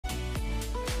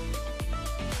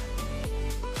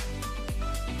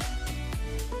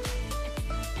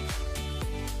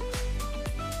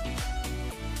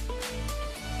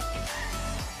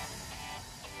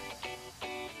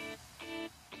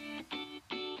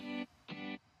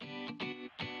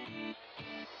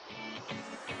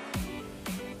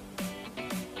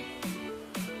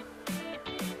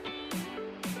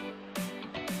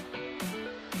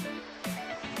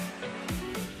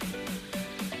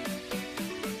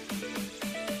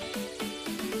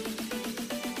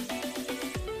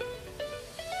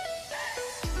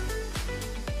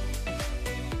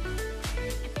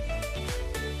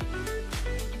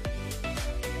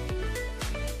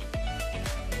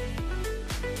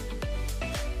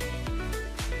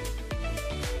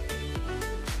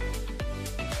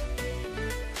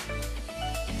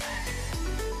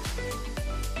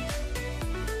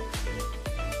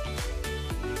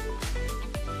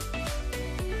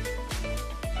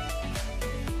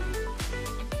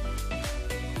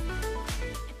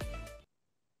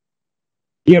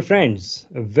Dear friends,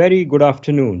 a very good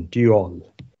afternoon to you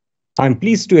all. I'm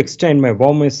pleased to extend my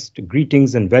warmest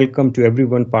greetings and welcome to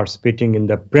everyone participating in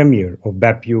the premiere of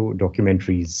BAPIO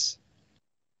Documentaries.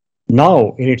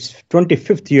 Now, in its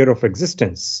 25th year of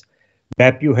existence,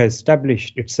 BAPIO has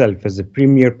established itself as a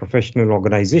premier professional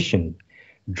organization,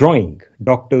 drawing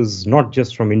doctors not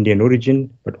just from Indian origin,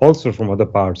 but also from other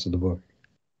parts of the world.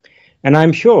 And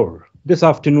I'm sure this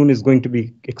afternoon is going to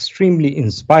be extremely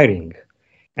inspiring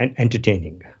and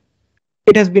entertaining.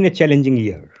 It has been a challenging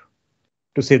year,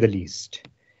 to say the least.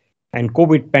 And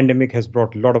COVID pandemic has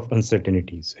brought a lot of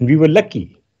uncertainties. And we were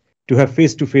lucky to have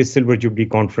face-to-face Silver Jubilee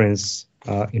conference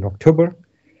in October,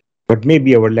 but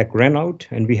maybe our luck ran out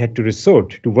and we had to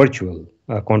resort to virtual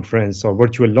conference or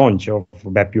virtual launch of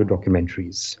BAPIO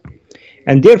documentaries.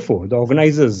 And therefore, the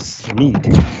organizers need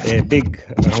a big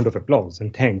round of applause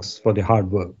and thanks for their hard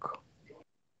work.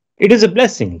 It is a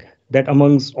blessing that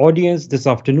amongst audience this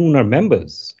afternoon are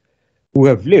members who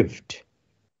have lived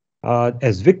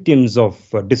as victims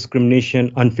of discrimination,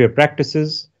 unfair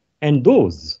practices, and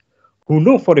those who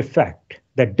know for a fact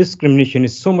that discrimination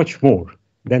is so much more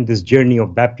than this journey of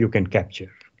BAPIO can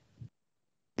capture.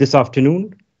 This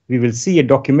afternoon, we will see a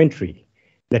documentary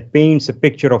that paints a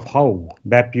picture of how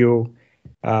BAPIO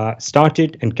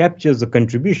started and captures the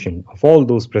contribution of all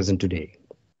those present today.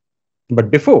 But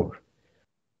before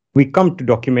we come to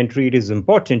documentary, it is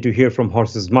important to hear from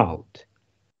horse's mouth.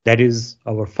 That is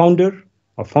our founder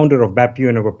of BAPIO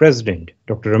and our president,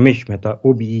 Dr. Ramesh Mehta,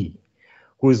 OBE,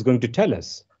 who is going to tell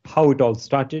us how it all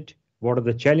started, what are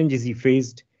the challenges he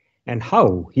faced, and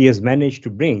how he has managed to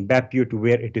bring BAPIO to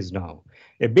where it is now.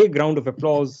 A big round of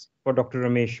applause for Dr.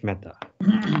 Ramesh Mehta.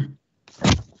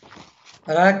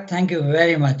 Parag, thank you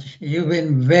very much. You've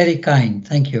been very kind.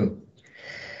 Thank you.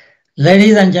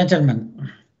 Ladies and gentlemen,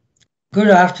 good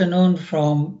afternoon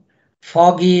from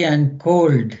foggy and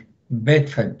cold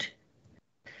Bedford.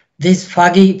 This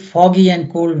foggy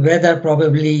and cold weather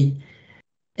probably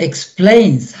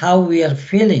explains how we are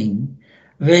feeling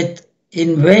with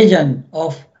invasion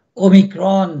of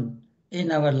Omicron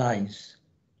in our lives.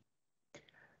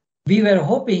 We were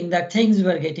hoping that things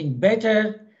were getting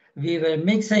better. We were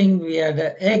mixing. We had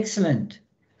an excellent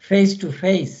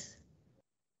face-to-face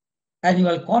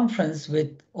annual conference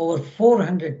with over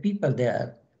 400 people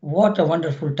there. What a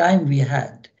wonderful time we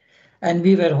had. And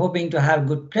we were hoping to have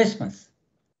good Christmas.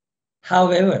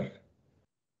 However,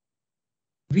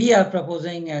 we are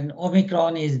proposing and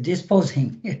Omicron is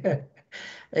disposing.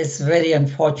 It's very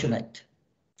unfortunate.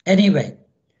 Anyway,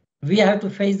 we have to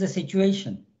face the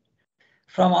situation.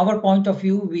 From our point of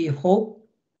view, we hope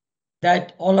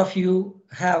that all of you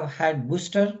have had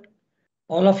booster,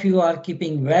 all of you are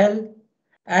keeping well,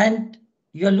 and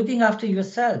you're looking after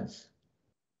yourselves.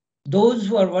 Those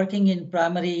who are working in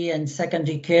primary and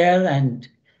secondary care and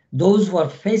those who are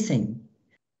facing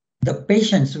the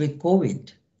patients with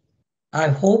COVID, I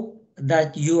hope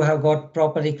that you have got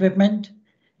proper equipment,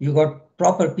 you got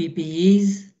proper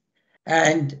PPEs,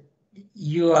 and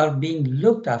you are being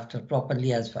looked after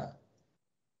properly as well.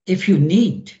 If you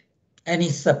need any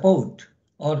support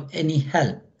or any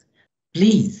help,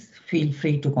 please feel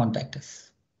free to contact us.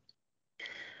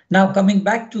 Now, coming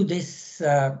back to this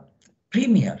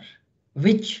premiere,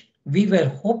 which we were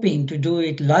hoping to do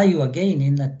it live again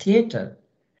in a theater,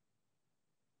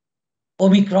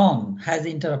 Omicron has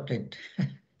interrupted.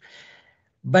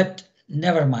 But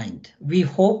never mind. We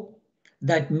hope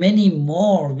that many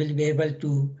more will be able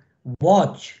to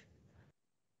watch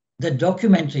the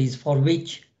documentaries for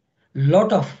which a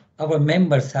lot of our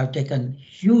members have taken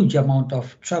huge amount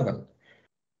of trouble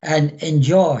and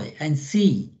enjoy and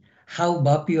see how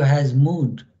BAPIO has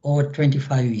moved over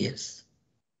 25 years.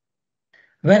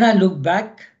 When I look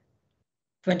back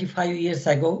 25 years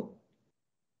ago,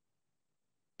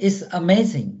 it's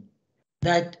amazing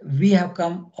that we have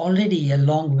come already a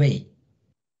long way.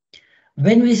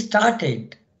 When we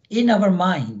started, in our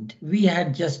mind, we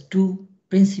had just two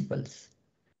principles.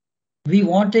 We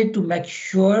wanted to make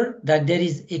sure that there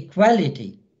is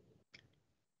equality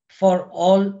for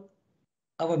all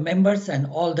our members and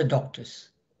all the doctors.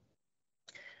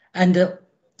 And the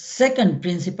second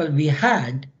principle we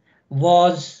had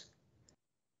was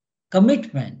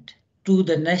commitment to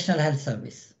the National Health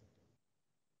Service.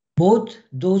 Both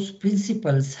those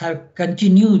principles have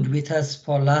continued with us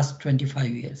for last 25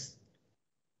 years.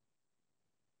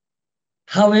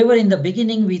 However, in the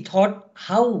beginning, we thought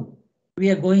how we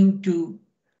are going to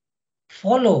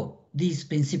follow these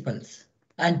principles.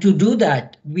 And to do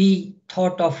that, we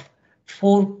thought of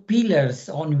 4 pillars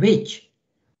on which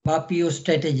BAPIO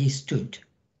strategy stood.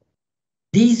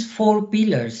 These 4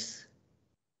 pillars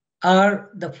are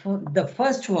the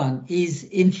first one is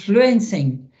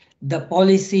influencing the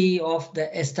policy of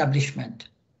the establishment.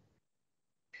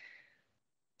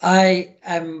 I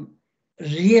am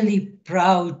really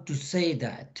proud to say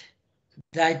that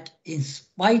in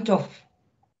spite of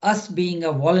us being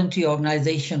a voluntary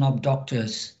organization of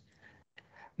doctors,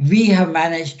 we have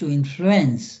managed to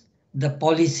influence the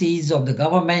policies of the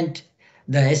government,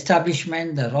 the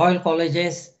establishment, the royal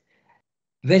colleges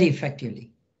very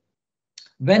effectively.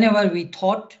 Whenever we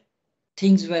thought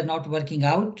things were not working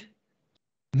out,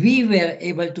 we were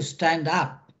able to stand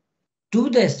up to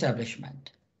the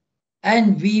establishment,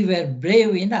 and we were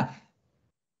brave enough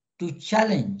to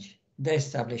challenge the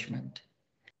establishment.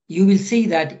 You will see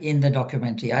that in the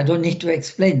documentary. I don't need to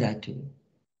explain that to you.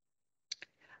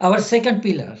 Our second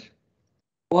pillar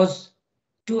was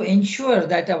to ensure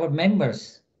that our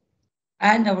members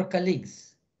and our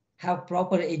colleagues have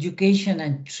proper education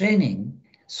and training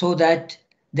so that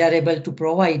they are able to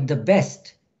provide the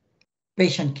best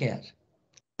patient care,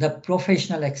 the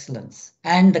professional excellence,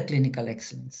 and the clinical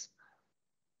excellence.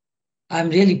 I'm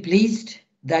really pleased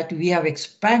that we have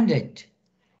expanded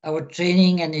our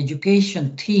training and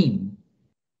education team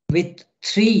with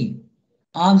 3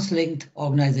 arm's length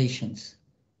organizations.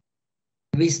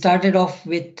 We started off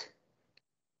with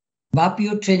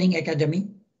BAPIO Training Academy.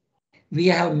 We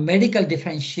have Medical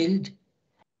Defense Shield,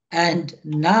 and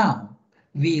now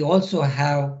we also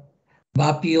have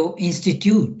BAPIO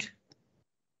Institute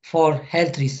for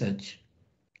Health Research.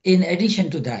 In addition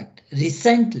to that,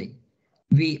 recently,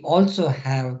 we also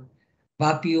have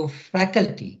BAPIO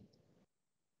Faculty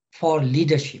for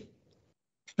Leadership.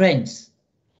 Friends,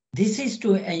 this is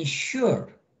to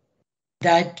ensure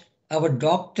that our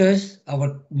doctors,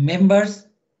 our members,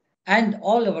 and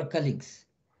all our colleagues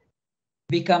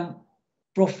become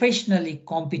professionally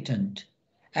competent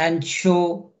and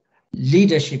show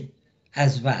leadership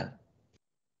as well.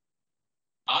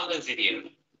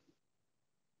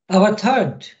 Our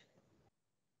third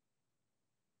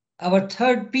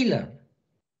pillar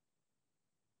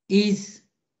is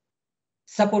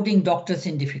supporting doctors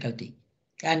in difficulty.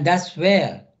 And that's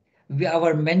where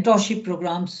our mentorship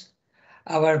programs,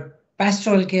 our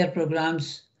pastoral care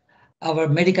programs, our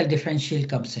medical defense shield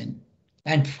comes in.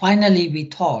 And finally, we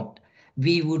thought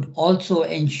we would also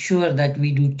ensure that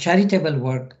we do charitable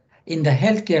work in the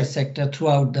healthcare sector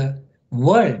throughout the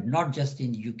world, not just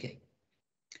in the UK.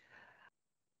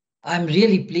 I'm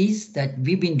really pleased that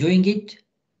we've been doing it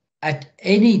at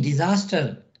any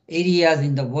disaster areas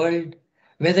in the world,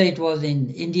 whether it was in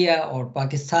India or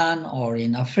Pakistan or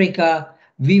in Africa,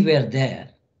 we were there.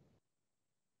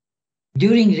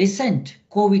 During recent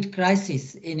COVID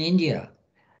crisis in India,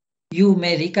 you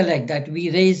may recollect that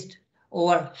we raised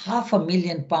over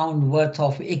 £500,000 worth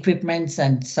of equipments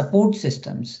and support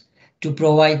systems to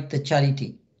provide the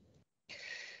charity.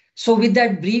 So with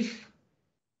that brief,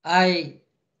 I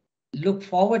look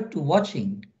forward to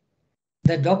watching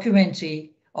the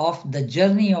documentary of the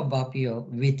journey of BAPIO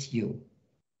with you.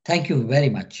 Thank you very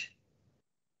much.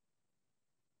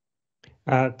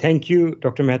 Thank you,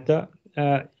 Dr. Mehta.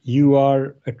 You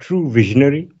are a true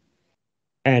visionary,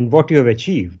 and what you have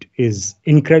achieved is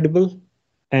incredible,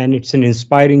 and it's an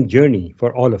inspiring journey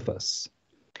for all of us.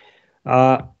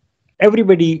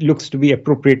 Everybody looks to be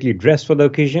appropriately dressed for the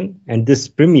occasion, and this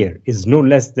premiere is no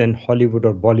less than Hollywood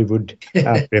or Bollywood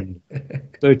premiere.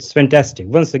 So it's fantastic.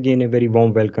 Once again, a very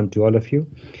warm welcome to all of you.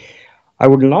 I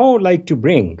would now like to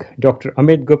bring Dr.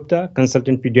 Amit Gupta,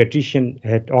 consultant pediatrician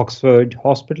at Oxford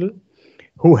Hospital,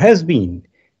 who has been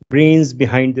brains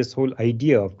behind this whole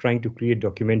idea of trying to create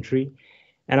documentary.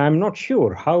 And I'm not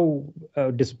sure how,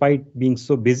 despite being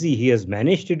so busy, he has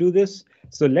managed to do this.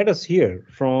 So let us hear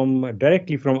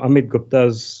directly from Amit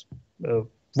Gupta's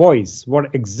voice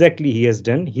what exactly he has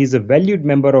done. He's a valued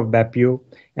member of BAPIO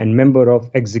and member of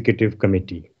executive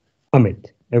committee.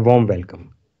 Amit, a warm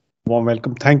welcome. Warm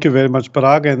welcome. Thank you very much,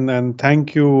 Parag, and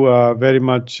thank you very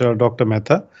much, Dr.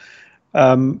 Mehta.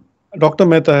 Dr.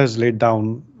 Mehta has laid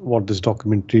down what this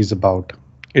documentary is about.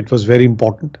 It was very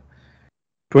important.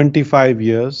 25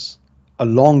 years, a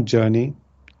long journey,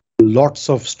 lots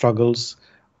of struggles,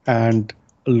 and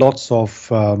lots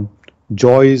of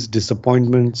joys,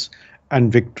 disappointments,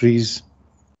 and victories.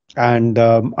 And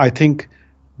I think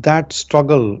that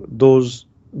struggle, those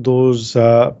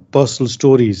personal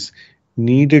stories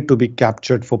needed to be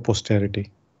captured for posterity.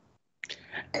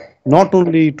 Not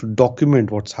only to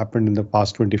document what's happened in the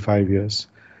past 25 years,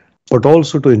 but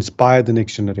also to inspire the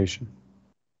next generation.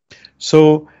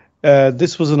 So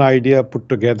this was an idea put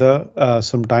together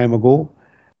some time ago,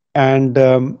 and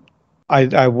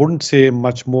I wouldn't say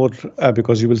much more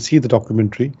because you will see the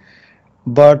documentary,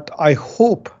 but I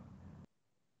hope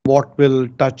what will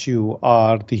touch you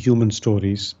are the human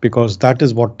stories, because that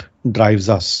is what drives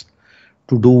us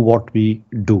to do what we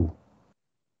do.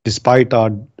 Despite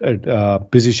our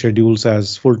busy schedules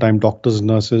as full-time doctors and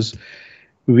nurses,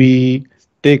 we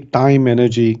take time,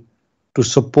 energy to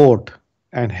support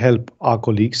and help our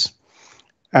colleagues.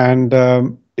 And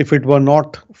if it were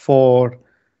not for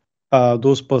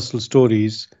those personal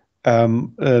stories,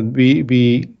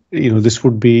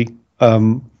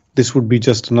 this would be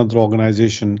just another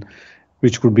organization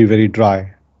which could be very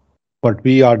dry. But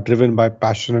we are driven by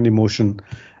passion and emotion,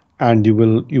 and you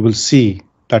will see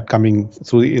that coming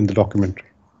through in the documentary.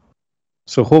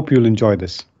 So hope you'll enjoy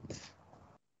this.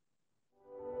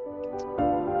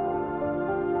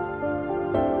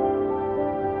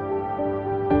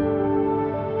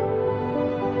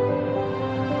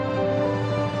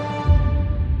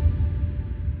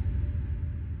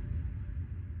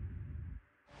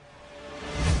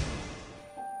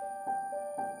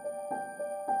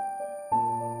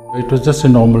 It was just a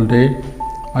normal day.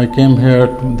 I came here,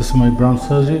 this is my brain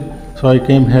surgery, so I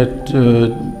came here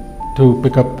to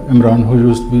pick up Imran, who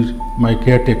used to be my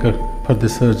caretaker for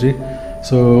this surgery.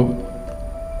 So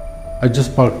I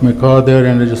just parked my car there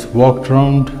and I just walked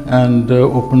around and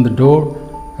opened the door,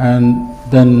 and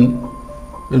then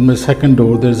in my second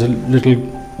door there's a little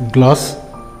glass,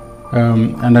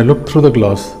 and I looked through the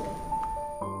glass.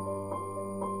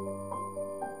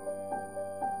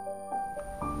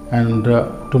 And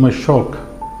to my shock,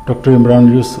 Dr.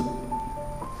 Imran Yusuf,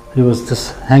 he was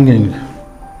just hanging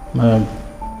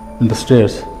in the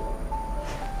stairs,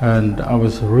 and I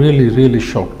was really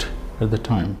shocked at the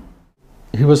time.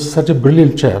 He was such a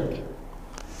brilliant chap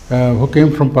who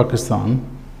came from Pakistan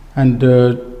and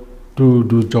to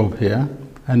do a job here,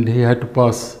 and he had to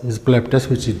pass his lab test,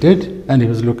 which he did, and he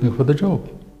was looking for the job.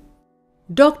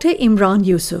 Dr. Imran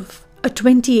Yusuf, a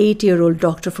 28-year-old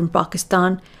doctor from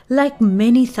Pakistan, like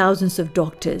many thousands of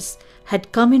doctors,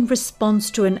 had come in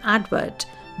response to an advert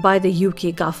by the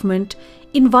UK government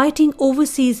inviting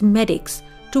overseas medics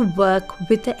to work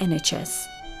with the NHS.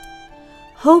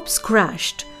 Hopes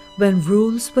crashed when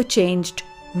rules were changed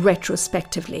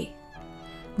retrospectively.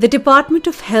 The Department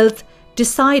of Health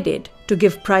decided to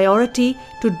give priority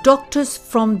to doctors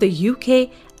from the UK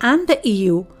and the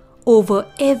EU over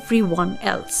everyone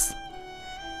else.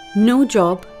 No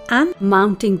job and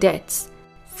mounting debts.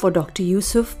 For Dr.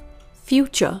 Yusuf,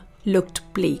 future looked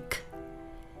bleak.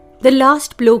 The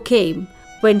last blow came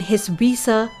when his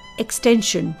visa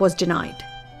extension was denied.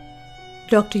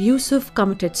 Dr. Yusuf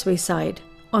committed suicide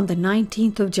on the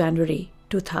 19th of January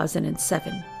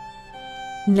 2007.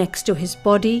 Next to his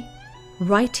body,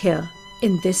 right here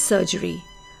in this surgery,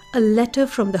 a letter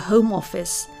from the Home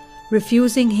Office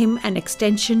refusing him an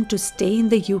extension to stay in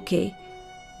the UK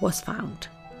was found.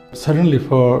 Suddenly,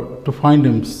 to find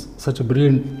him, such a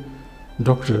brilliant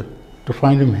doctor, to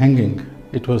find him hanging,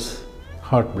 it was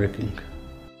heartbreaking.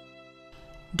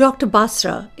 Dr.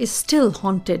 Basra is still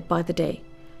haunted by the day.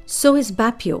 So is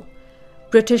BAPIO,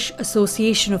 British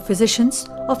Association of Physicians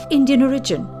of Indian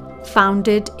origin,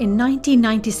 founded in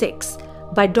 1996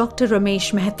 by Dr.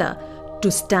 Ramesh Mehta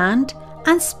to stand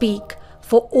and speak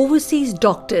for overseas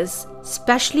doctors,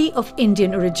 especially of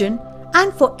Indian origin,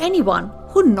 and for anyone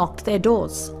who knocked their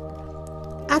doors.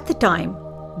 At the time,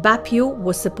 BAPIO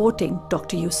was supporting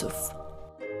Dr. Yusuf.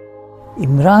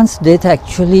 Imran's death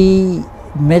actually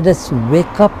made us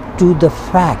wake up to the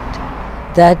fact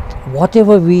that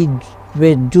whatever we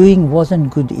were doing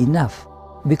wasn't good enough,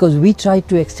 because we tried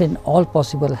to extend all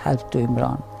possible help to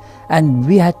Imran and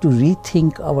we had to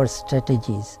rethink our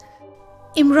strategies.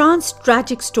 Imran's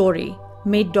tragic story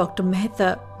made Dr.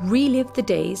 Mehta relive the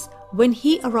days when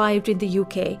he arrived in the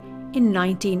UK in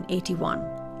 1981.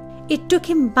 It took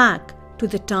him back to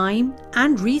the time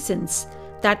and reasons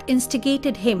that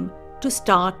instigated him to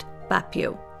start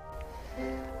BAPIO.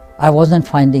 I wasn't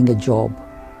finding a job.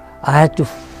 I had to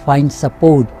find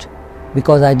support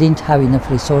because I didn't have enough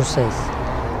resources.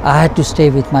 I had to stay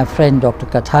with my friend Dr.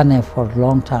 Kathane for a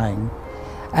long time.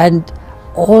 And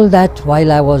all that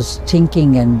while I was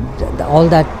thinking, and all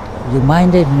that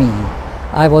reminded me,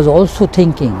 I was also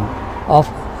thinking of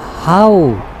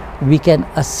how we can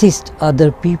assist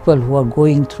other people who are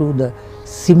going through the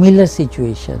similar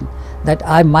situation that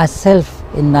I myself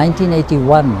in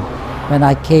 1981 when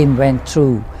I came went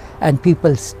through, and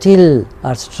people still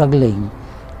are struggling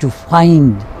to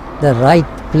find the right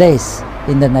place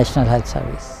in the National Health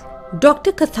Service.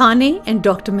 Dr. Kathane and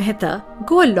Dr. Mehta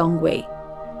go a long way.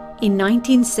 In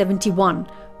 1971,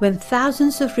 when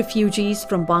thousands of refugees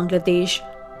from Bangladesh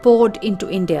poured into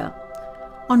India,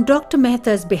 on Dr.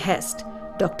 Mehta's behest,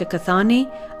 Dr.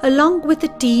 Kathane, along with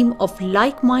a team of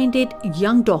like-minded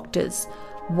young doctors,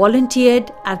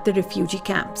 volunteered at the refugee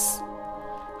camps.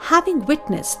 Having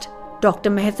witnessed Dr.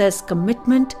 Mehta's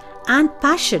commitment and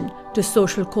passion to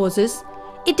social causes,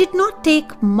 it did not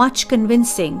take much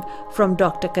convincing from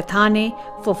Dr. Kathane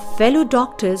for fellow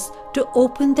doctors to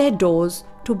open their doors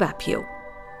to BAPIO.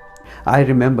 I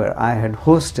remember I had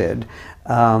hosted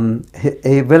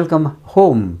a welcome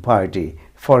home party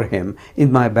for him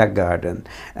in my back garden,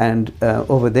 and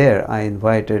over there I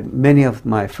invited many of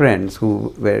my friends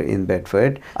who were in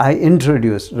Bedford. I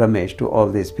introduced Ramesh to all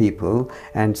these people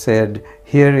and said,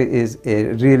 here is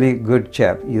a really good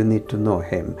chap, you need to know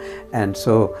him. And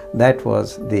so that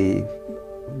was the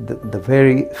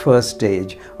very first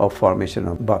stage of formation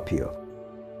of BAPIO.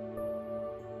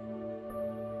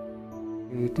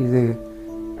 It is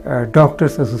a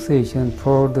doctors association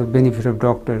for the benefit of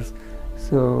doctors.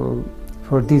 So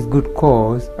for this good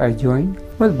cause I joined.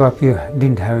 Well, BAPIO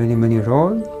didn't have any money at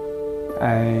all,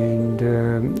 and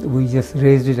we just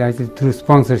raised it actually through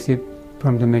sponsorship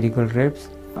from the medical reps.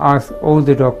 Asked all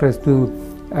the doctors to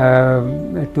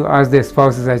ask their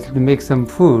spouses actually to make some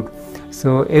food.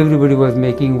 So everybody was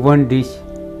making one dish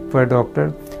per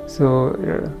doctor. So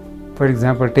for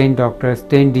example, 10 doctors,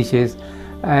 10 dishes,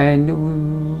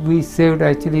 and we saved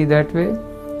actually that way.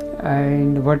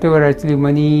 And whatever actually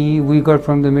money we got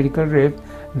from the medical rep,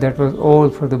 that was all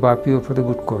for the BAPIO, for the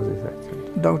good causes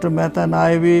actually. Dr. Mehta and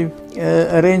I, we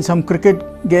arranged some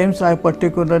cricket games, I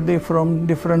particularly from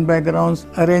different backgrounds,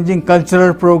 arranging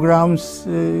cultural programs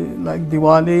like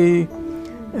Diwali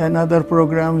and other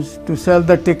programs to sell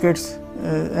the tickets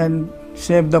and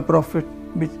save the profit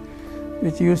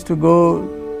which used to go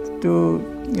to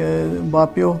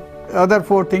BAPIO. Other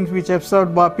 4 things which have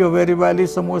served BAPIO very well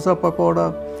is samosa,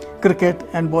 pakoda, cricket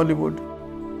and Bollywood.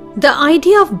 The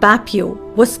idea of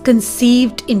BAPIO was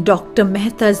conceived in Dr.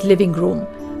 Mehta's living room,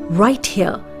 right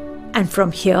here, and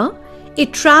from here,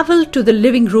 it travelled to the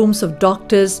living rooms of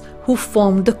doctors who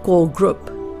formed the core group.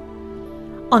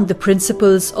 On the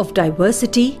principles of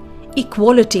diversity,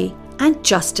 equality and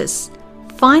justice,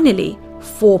 finally,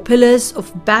 4 pillars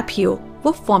of BAPIO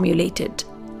were formulated.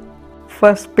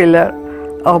 First pillar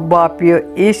of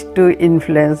BAPIO is to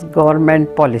influence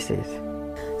government policies.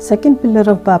 Second pillar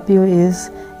of BAPIO is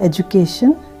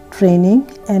education, training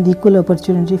and equal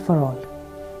opportunity for all.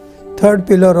 Third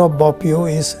pillar of BAPIO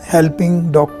is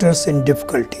helping doctors in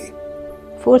difficulty.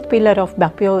 Fourth pillar of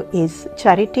BAPIO is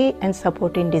charity and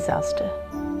support in disaster.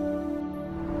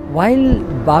 While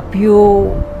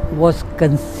BAPIO was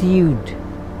conceived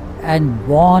and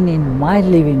born in my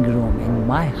living room, in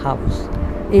my house,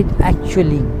 it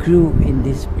actually grew in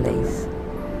this place.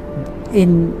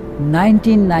 In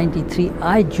 1993,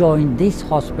 I joined this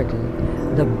hospital,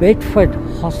 the Bedford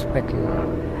Hospital,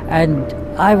 and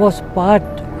I was part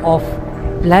of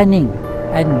planning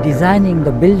and designing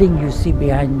the building you see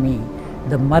behind me,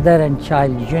 the Mother and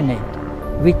Child Unit,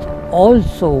 which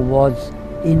also was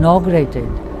inaugurated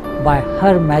by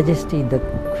Her Majesty the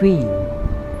Queen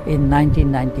in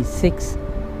 1996,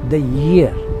 the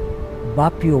year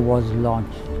BAPIO was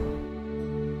launched.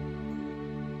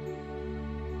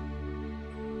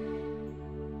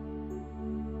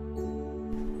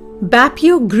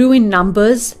 BAPIO grew in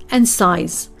numbers and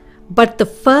size, but the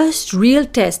first real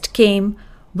test came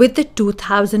with the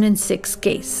 2006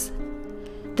 case,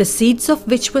 the seeds of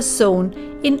which were sown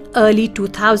in early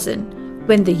 2000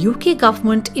 when the UK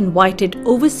government invited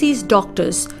overseas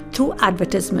doctors through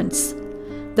advertisements.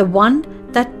 The one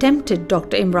that tempted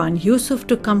Dr. Imran Yusuf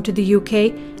to come to the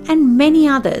UK and many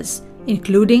others,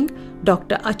 including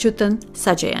Dr. Achyutan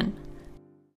Sajayan.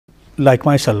 Like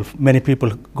myself, many people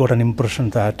got an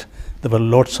impression that there were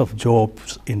lots of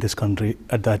jobs in this country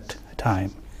at that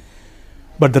time.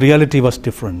 But the reality was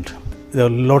different. There were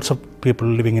lots of people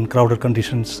living in crowded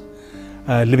conditions,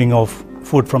 living off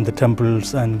food from the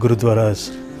temples and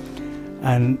gurudwaras,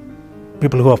 and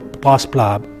people who have passed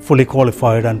PLAB, fully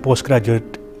qualified and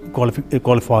postgraduate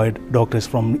qualified doctors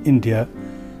from India,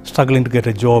 struggling to get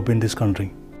a job in this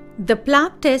country. The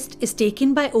PLAB test is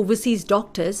taken by overseas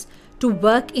doctors to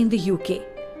work in the UK,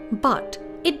 but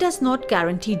it does not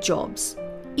guarantee jobs,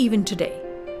 even today.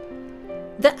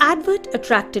 The advert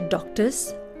attracted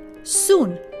doctors.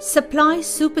 Soon, supply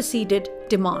superseded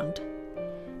demand.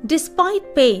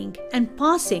 Despite paying and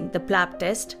passing the PLAB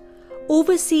test,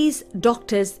 overseas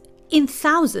doctors in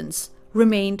thousands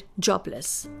remained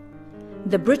jobless.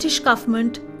 The British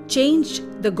government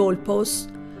changed the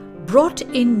goalposts, brought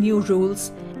in new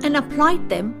rules and applied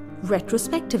them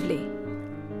retrospectively.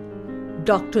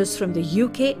 Doctors from the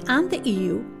UK and the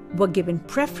EU were given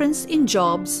preference in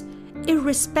jobs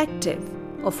irrespective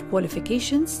of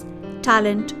qualifications,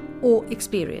 talent or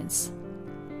experience.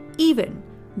 Even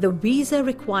the visa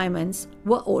requirements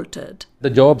were altered. The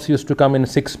jobs used to come in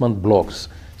 6-month blocks.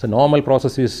 So normal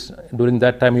process is during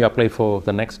that time you apply for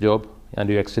the next job and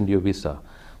you extend your visa.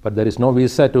 But there is no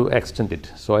visa to extend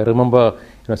it. So I remember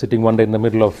sitting one day in the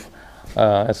middle of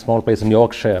a small place in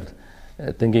Yorkshire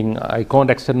thinking I can't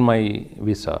extend my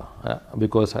visa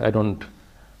because I don't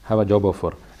have a job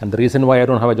offer. And the reason why I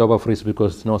don't have a job offer is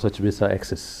because no such visa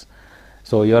exists.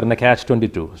 So you're in a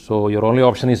catch-22. So your only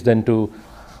option is then to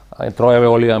throw away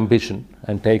all your ambition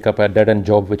and take up a dead-end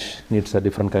job which needs a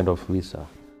different kind of visa.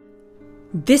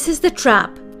 This is the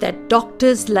trap that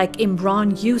doctors like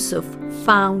Imran Yusuf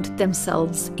found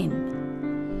themselves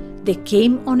in. They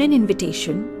came on an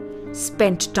invitation,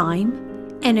 spent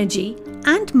time, energy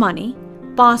and money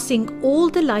passing all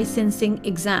the licensing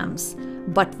exams,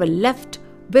 but were left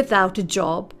without a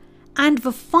job and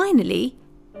were finally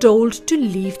told to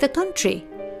leave the country.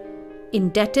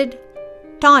 Indebted,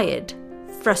 tired,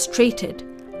 frustrated,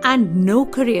 and no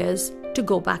careers to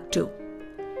go back to.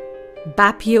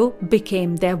 BAPIO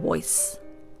became their voice.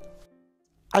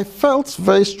 I felt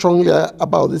very strongly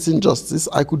about this injustice.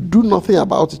 I could do nothing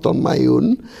about it on my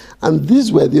own, and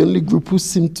these were the only group who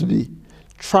seemed to be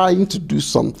trying to do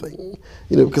something.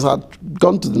 Because I'd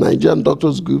gone to the Nigerian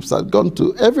doctors groups, I'd gone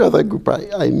to every other group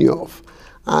I knew of.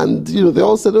 And, they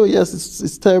all said, oh, yes,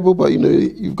 it's terrible, but,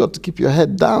 you've got to keep your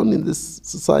head down in this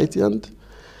society. And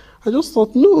I just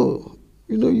thought, no,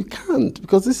 you can't,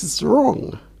 because this is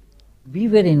wrong. We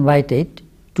were invited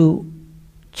to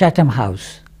Chatham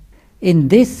House. In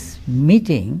this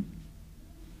meeting,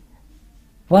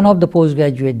 one of the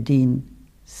postgraduate dean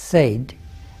said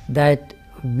that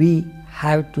we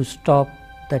have to stop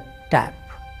the tap.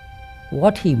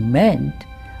 What he meant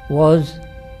was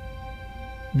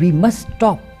we must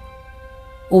stop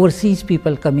overseas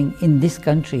people coming in this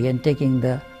country and taking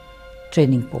the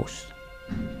training posts.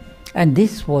 And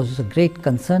this was a great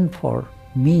concern for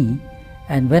me.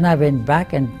 And when I went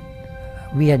back and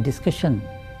we had discussion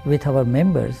with our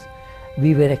members,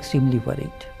 we were extremely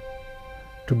worried.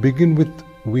 To begin with,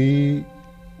 we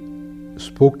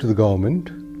spoke to the government.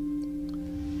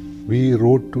 We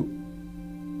wrote to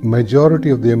majority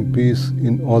of the MPs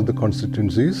in all the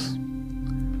constituencies.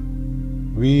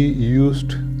 We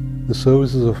used the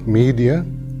services of media.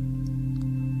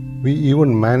 We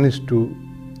even managed to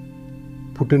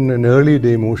put in an early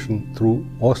day motion through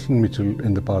Austin Mitchell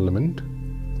in the Parliament.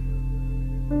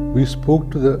 We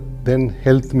spoke to the then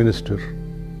Health Minister,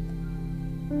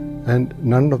 and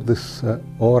none of this,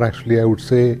 or actually I would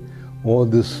say all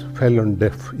this fell on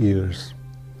deaf ears.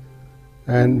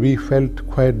 And we felt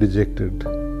quite dejected.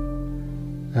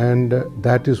 And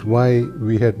that is why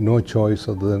we had no choice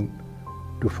other than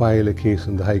to file a case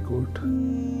in the High Court.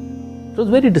 It was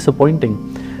very disappointing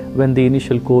when the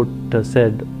initial court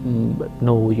said,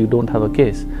 no, you don't have a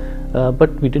case.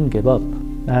 But we didn't give up.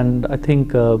 And I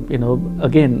think,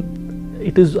 again,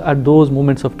 it is at those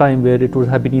moments of time where it would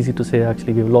have been easy to say,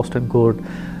 actually, we've lost in court,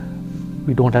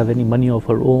 we don't have any money of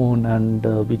our own, and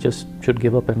we just should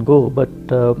give up and go. But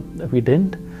we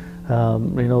didn't.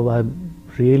 I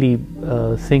really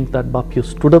think that BAPIO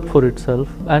stood up for itself,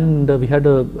 and we had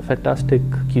a fantastic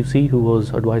QC who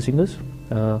was advising us,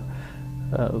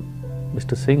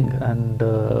 Mr. Singh, and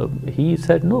he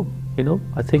said, no,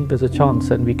 I think there's a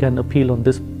chance and we can appeal on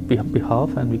this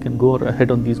behalf and we can go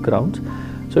ahead on these grounds.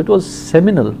 So it was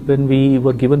seminal when we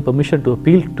were given permission to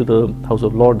appeal to the House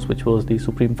of Lords, which was the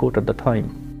Supreme Court at the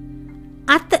time.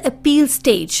 At the appeal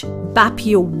stage,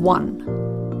 BAPIO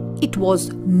won. It was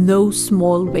no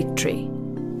small victory.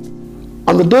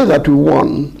 On the day that we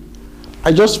won,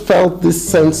 I just felt this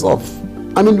sense of,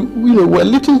 we're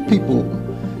little people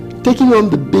taking on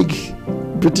the big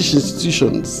British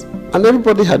institutions, and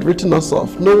everybody had written us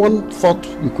off. No one thought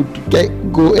we could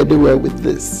go anywhere with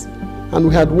this, and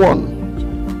we had won.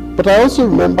 But I also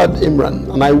remembered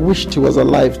Imran, and I wished he was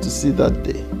alive to see that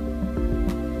day.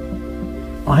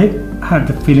 I had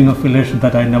the feeling of elation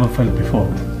that I never felt before,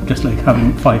 just like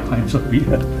having 5 pints of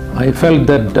beer. I felt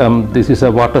that this is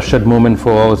a watershed moment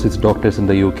for overseas doctors in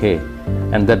the UK,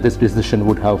 and that this decision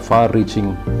would have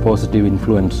far-reaching positive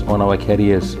influence on our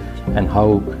careers and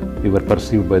how we were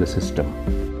perceived by the system.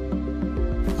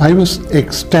 I was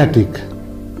ecstatic.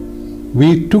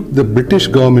 We took the British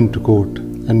government to court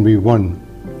and we won.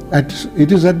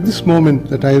 It is at this moment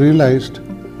that I realized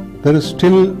there is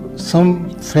still some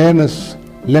fairness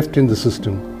left in the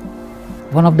system.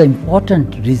 One of the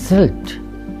important results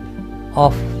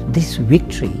of this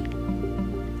victory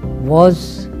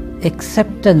was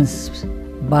acceptance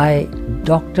by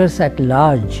doctors at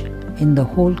large in the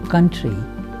whole country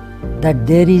that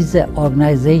there is an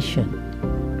organization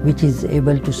which is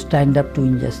able to stand up to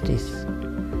injustice.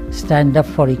 stand up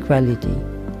for equality,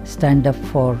 stand up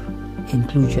for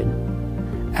inclusion.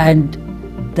 And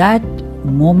that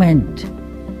moment,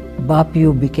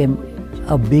 BAPIO became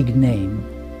a big name,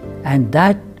 and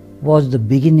that was the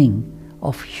beginning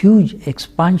of huge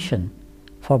expansion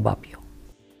for BAPIO.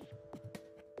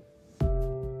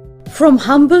 From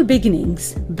humble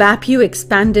beginnings, BAPIO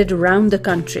expanded around the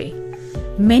country.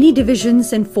 Many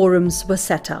divisions and forums were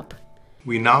set up.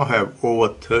 We now have over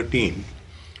 13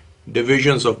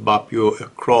 divisions of BAPIO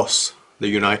across the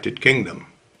United Kingdom.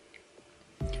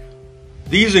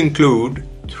 These include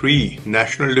 3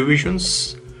 national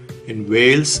divisions in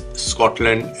Wales,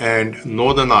 Scotland and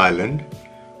Northern Ireland,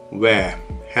 where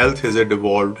health is a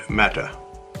devolved matter.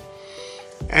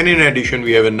 And in addition,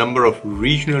 we have a number of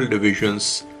regional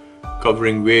divisions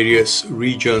covering various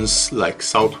regions like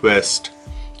Southwest,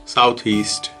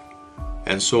 Southeast,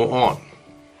 and so on.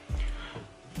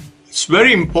 It's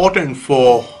very important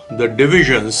for the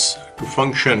divisions to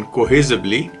function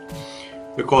cohesively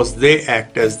because they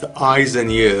act as the eyes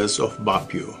and ears of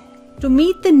BAPIO. To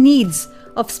meet the needs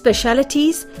of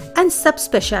specialities and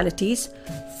subspecialties,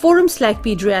 forums like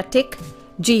Pediatric,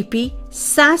 GP,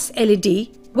 SAS LED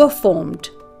were formed.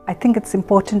 I think it's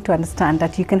important to understand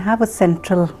that you can have a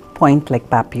central point like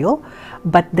BAPIO,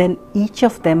 but then each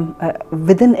of them,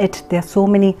 within it, there are so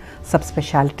many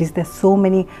subspecialties, there are so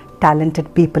many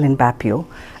talented people in BAPIO,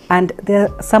 and there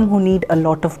are some who need a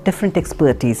lot of different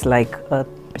expertise like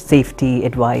safety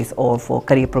advice or for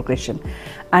career progression.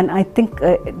 And I think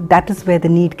that is where the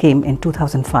need came in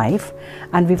 2005,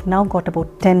 and we've now got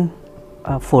about 10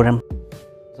 forums.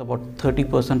 About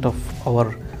 30% of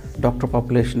our doctor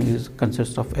population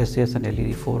consists of SAS and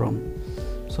LED forum.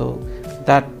 So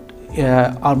that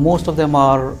most of them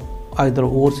are either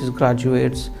overseas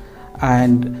graduates,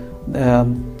 and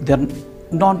they're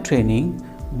non-training,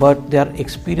 but they are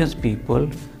experienced people.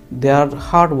 They are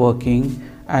hardworking,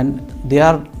 and they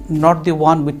are not the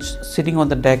one which sitting on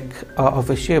the deck of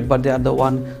a ship, but they are the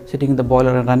one sitting in the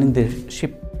boiler and running the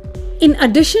ship. In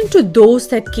addition to those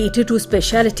that cater to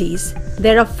specialities,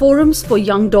 there are forums for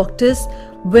young doctors,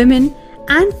 women,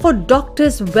 and for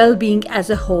doctors' well-being as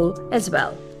a whole as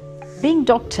well. Being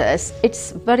doctors, it's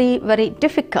very, very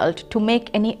difficult to make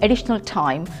any additional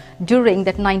time during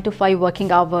that 9 to 5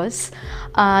 working hours,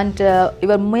 and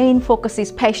your main focus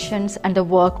is patients and the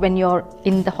work when you're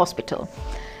in the hospital.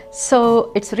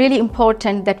 So it's really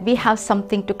important that we have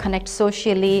something to connect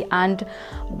socially, and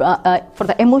for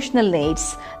the emotional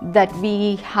needs, that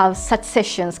we have such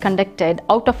sessions conducted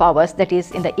out of hours, that is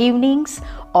in the evenings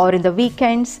or in the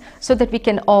weekends, so that we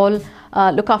can all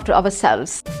look after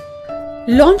ourselves.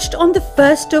 Launched on the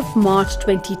 1st of March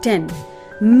 2010,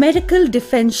 Medical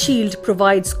Defence Shield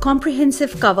provides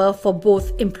comprehensive cover for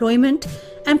both employment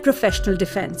and professional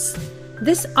defence.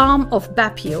 This arm of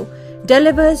BAPIO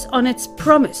delivers on its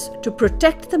promise to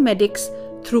protect the medics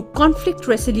through conflict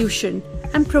resolution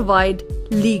and provide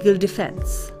legal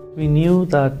defence. We knew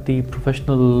that the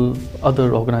professional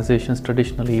other organizations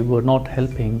traditionally were not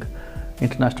helping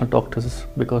international doctors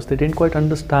because they didn't quite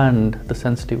understand the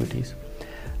sensitivities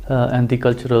and the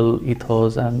cultural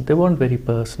ethos, and they weren't very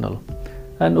personal,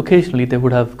 and occasionally they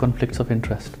would have conflicts of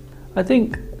interest. I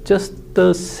think just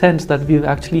the sense that we've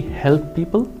actually helped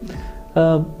people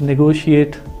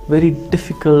negotiate very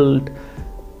difficult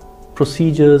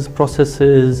procedures,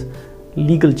 processes,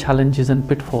 legal challenges and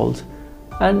pitfalls,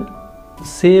 and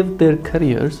save their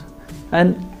careers,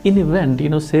 and in event,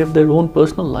 save their own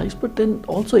personal lives, but then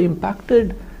also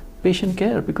impacted patient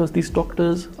care, because these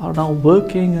doctors are now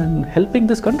working and helping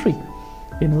this country.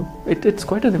 It's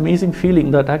quite an amazing feeling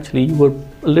that actually you were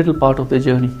a little part of their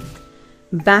journey.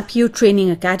 BAPIO Training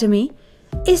Academy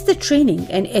is the training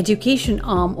and education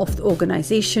arm of the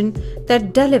organization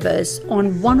that delivers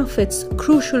on one of its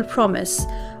crucial promise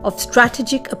of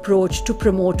strategic approach to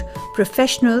promote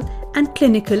professional and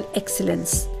clinical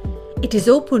excellence. It is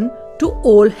open to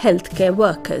all healthcare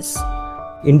workers.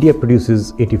 India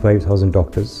produces 85,000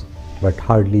 doctors, but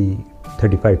hardly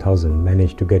 35,000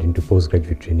 manage to get into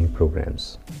postgraduate training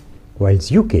programs.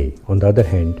 Whilst UK, on the other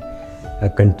hand,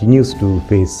 continues to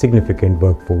face significant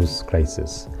workforce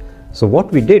crisis. So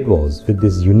what we did was, with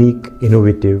this unique,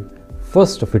 innovative,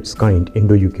 first of its kind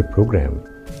Indo-UK program,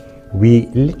 we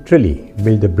literally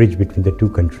built the bridge between the two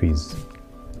countries,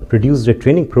 produced a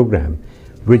training program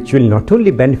which will not only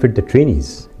benefit the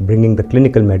trainees, bringing the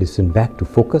clinical medicine back to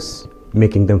focus,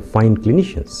 making them fine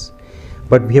clinicians,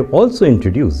 but we have also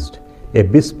introduced a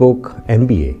bespoke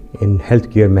MBA in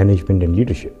healthcare management and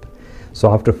leadership.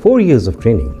 So after 4 years of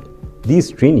training,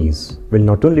 these trainees will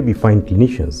not only be fine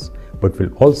clinicians, but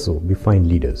will also be fine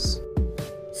leaders.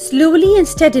 Slowly and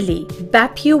steadily,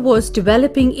 BAPIO was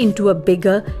developing into a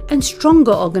bigger and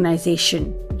stronger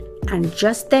organization. And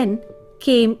just then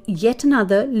came yet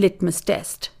another litmus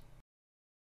test.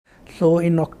 So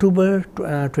in October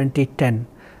 2010,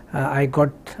 I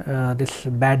got this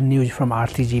bad news from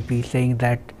RCGP saying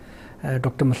that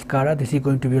Dr. Muscara, this is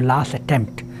going to be your last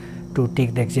attempt to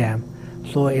take the exam.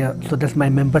 So that's my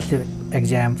membership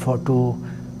exam to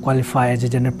qualify as a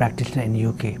general practitioner in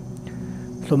UK.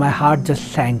 So my heart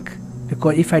just sank,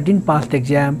 because if I didn't pass the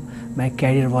exam, my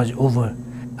career was over.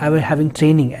 I was having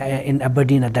training in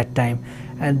Aberdeen at that time,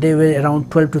 and there were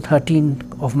around 12 to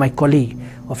 13 of my colleagues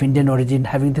of Indian origin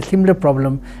having the similar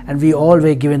problem, and we all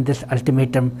were given this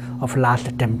ultimatum of last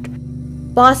attempt.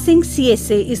 Passing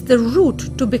CSA is the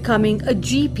route to becoming a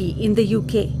GP in the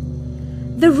UK.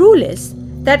 The rule is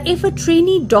that if a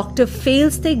trainee doctor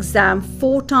fails the exam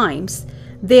 4 times,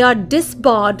 they are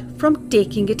disbarred from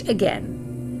taking it again.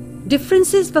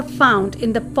 Differences were found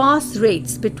in the pass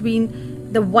rates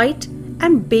between the white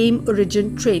and BAME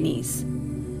origin trainees.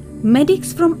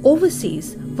 Medics from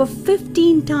overseas were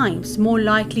 15 times more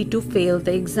likely to fail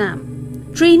the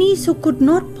exam. Trainees who could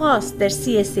not pass their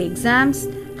CSA exams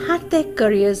had their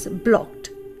careers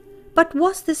blocked. But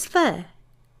was this fair?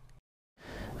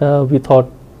 We thought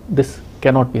this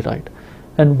cannot be right.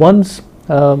 And once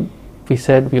we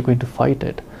said we are going to fight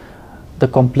it, the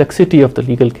complexity of the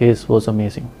legal case was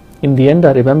amazing. In the end,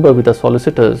 I remember with the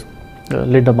solicitors,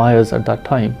 Linda Myers at that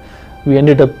time, we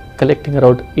ended up collecting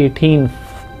around 18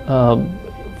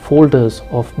 folders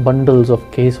of bundles of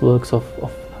caseworks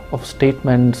of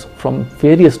statements from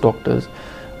various doctors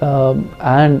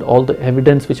and all the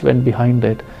evidence which went behind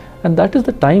it. And that is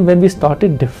the time when we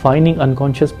started defining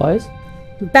unconscious bias.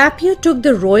 BAPIO took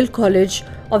the Royal College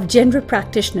of General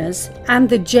Practitioners and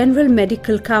the General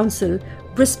Medical Council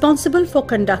responsible for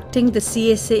conducting the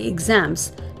CSA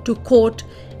exams to court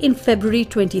in February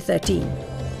 2013.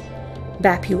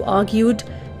 BAPIO argued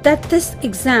that this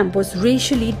exam was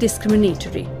racially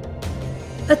discriminatory.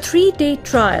 A 3-day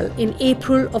trial in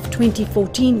April of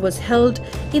 2014 was held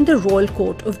in the Royal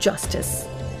Court of Justice.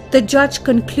 The judge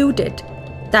concluded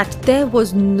that there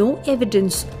was no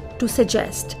evidence to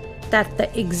suggest that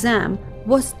the exam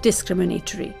was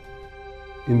discriminatory.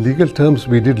 In legal terms,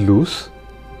 we did lose,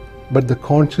 but the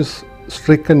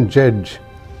conscience-stricken judge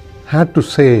had to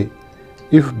say,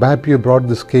 if BAPIO brought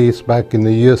this case back in a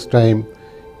year's time,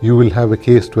 you will have a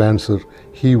case to answer.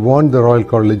 He warned the Royal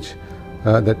College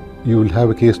that you will have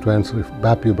a case to answer if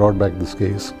BAPIO brought back this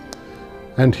case.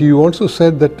 And he also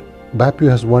said that BAPIO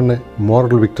has won a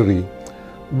moral victory.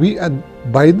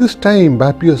 By this time,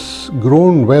 BAPIO has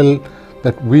grown well,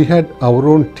 that we had our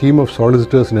own team of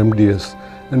solicitors and MDs,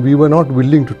 and we were not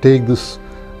willing to take this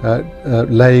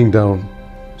lying down.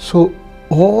 So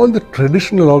all the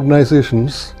traditional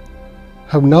organizations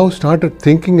have now started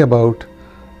thinking about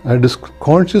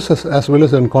conscious as well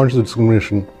as unconscious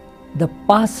discrimination. The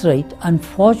pass rate,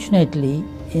 unfortunately,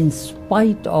 in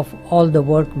spite of all the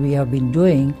work we have been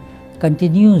doing,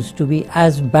 continues to be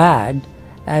as bad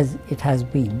as it has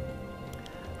been.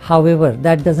 However,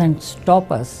 that doesn't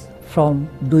stop us from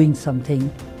doing something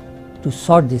to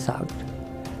sort this out.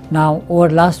 Now, over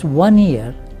the last 1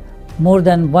 year, more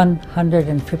than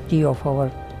 150 of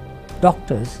our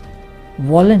doctors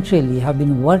voluntarily have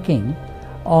been working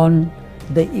on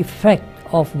the effect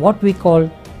of what we call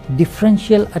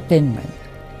differential attainment.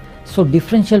 So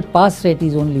differential pass rate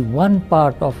is only one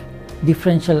part of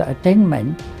differential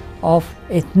attainment of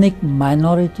ethnic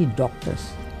minority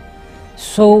doctors.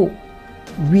 So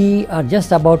we are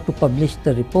just about to publish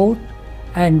the report,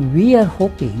 and we are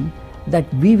hoping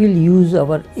that we will use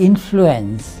our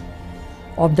influence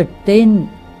of the 10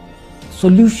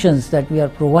 solutions that we are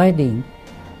providing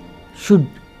should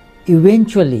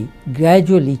eventually,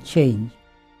 gradually change.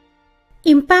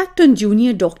 Impact on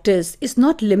junior doctors is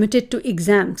not limited to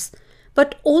exams,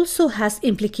 but also has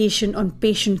implication on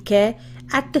patient care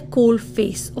at the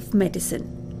coalface of medicine.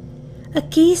 A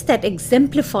case that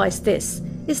exemplifies this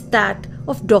is that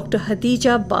of Dr.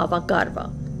 Khadija Bawa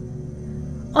Garva.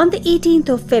 On the 18th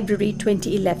of February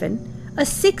 2011, a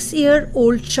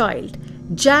 6-year-old child,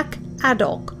 Jack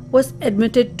Addock, was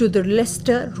admitted to the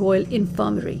Leicester Royal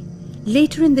Infirmary.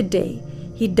 Later in the day,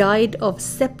 he died of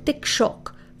septic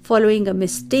shock following a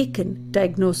mistaken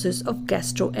diagnosis of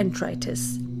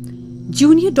gastroenteritis.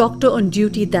 Junior doctor on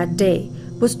duty that day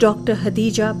was Dr.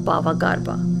 Khadija Bawa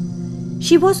Garva.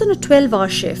 She was on a 12-hour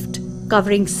shift,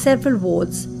 covering several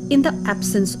wards in the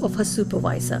absence of her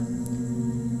supervisor.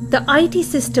 The IT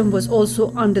system was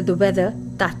also under the weather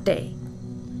that day.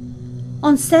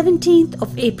 On 17th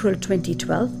of April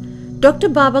 2012, Dr.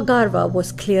 Bawa Garva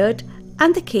was cleared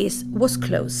and the case was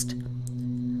closed.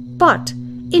 But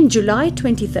in July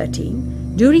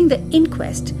 2013, during the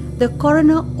inquest, the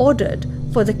coroner ordered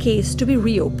for the case to be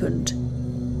reopened.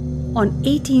 On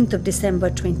 18th of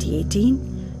December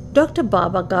 2018, Dr.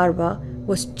 Baba Garva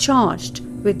was charged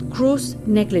with gross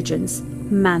negligence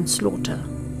manslaughter.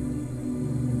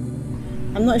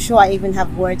 I'm not sure I even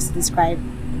have words to describe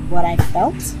what I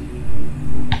felt.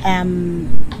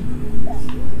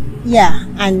 Yeah,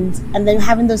 and then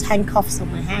having those handcuffs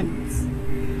on my hands,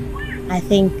 I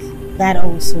think that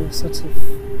also sort of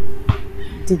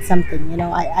did something. You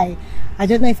know, I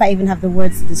don't know if I even have the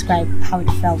words to describe how it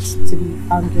felt to be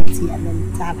found guilty and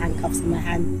then to have handcuffs in my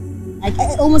hand.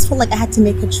 I almost felt like I had to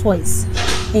make a choice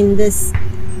in this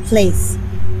place,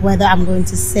 whether I'm going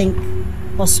to sink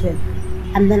or swim.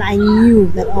 And then I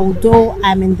knew that although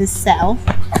I'm in this cell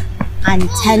and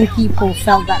 10 people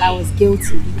felt that I was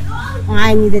guilty,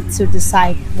 I needed to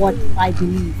decide what I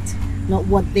believed, not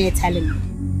what they're telling me.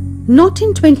 Not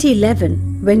in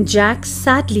 2011, when Jack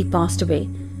sadly passed away,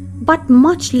 but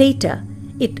much later,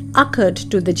 it occurred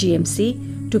to the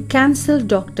GMC to cancel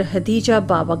Dr. Hadija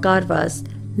Baba Garva's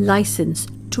license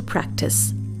to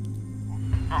practice.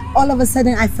 All of a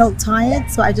sudden I felt tired,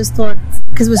 so I just thought,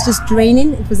 because it was just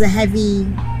draining, it was a heavy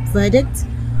verdict,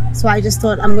 so I just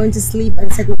thought I'm going to sleep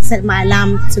and set my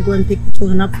alarm to go and pick the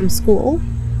children up from school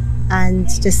and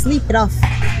just sleep it off.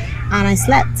 And I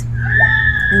slept,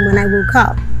 and when I woke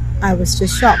up I was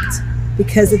just shocked,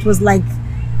 because it was like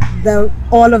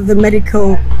all of the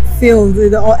medical field,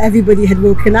 everybody had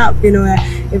woken up, you know.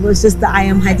 It was just the I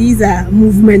Am Hadiza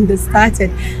movement that started,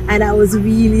 and I was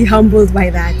really humbled by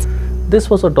that. This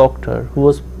was a doctor who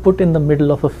was put in the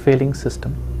middle of a failing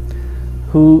system,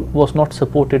 who was not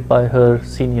supported by her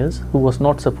seniors, who was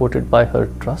not supported by her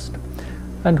trust,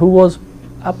 and who was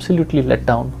absolutely let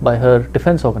down by her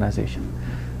defense organization,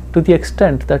 to the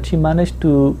extent that she managed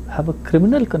to have a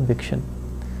criminal conviction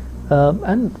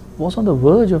and was on the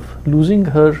verge of losing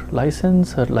her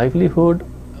license, her livelihood,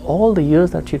 all the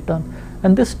years that she'd done.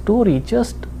 And this story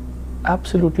just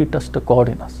absolutely touched a chord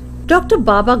in us. Dr.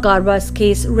 Baba Garva's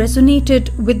case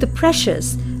resonated with the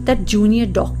pressures that junior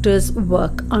doctors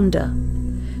work under.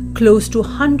 Close to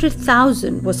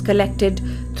 100,000 was collected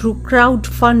through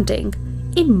crowdfunding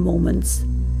in moments.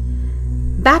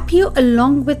 BAPIO,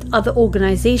 along with other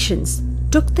organizations,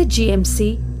 took the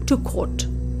GMC to court.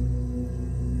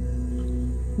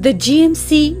 The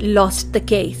GMC lost the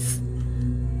case.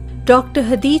 Dr.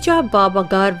 Hadija Baba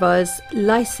Garva's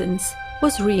license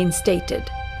was reinstated.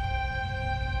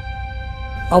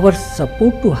 Our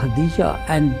support to Hadija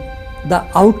and the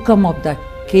outcome of that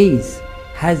case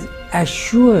has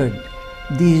assured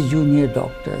these junior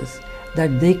doctors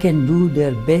that they can do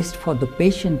their best for the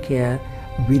patient care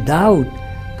without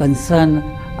concern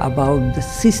about the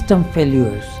system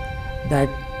failures that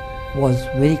was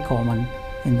very common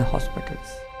in the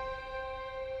hospitals.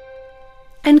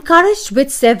 Encouraged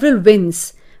with several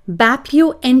wins,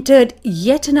 BAPIO entered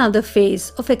yet another phase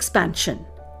of expansion.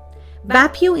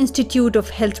 BAPIO Institute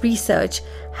of Health Research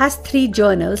has 3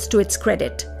 journals to its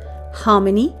credit: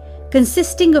 Harmony,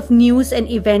 consisting of news and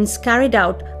events carried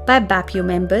out by BAPIO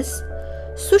members;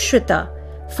 Sushrita,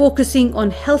 focusing on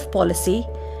health policy;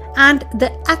 and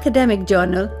the academic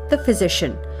journal The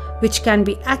Physician, which can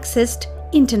be accessed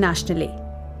internationally.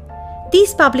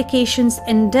 These publications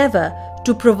endeavor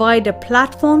to provide a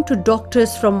platform to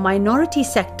doctors from minority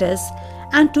sectors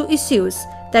and to issues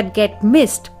that get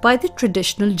missed by the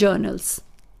traditional journals.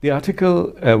 The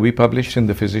article we published in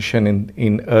The Physician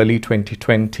in early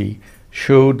 2020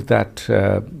 showed that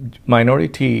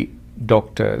minority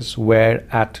doctors were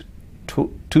at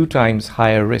 2 times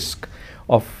higher risk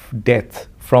of death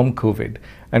from COVID.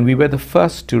 And we were the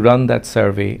first to run that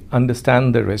survey,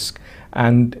 understand the risk,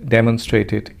 and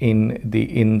demonstrate it in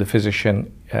the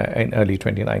Physician in early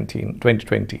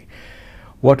 2020.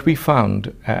 What we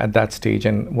found at that stage,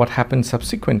 and what happened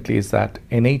subsequently, is that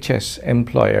NHS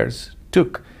employers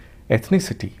took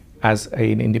ethnicity as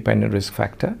an independent risk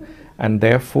factor, and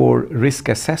therefore risk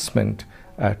assessment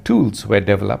tools were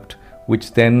developed,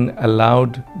 which then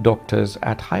allowed doctors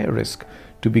at higher risk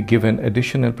to be given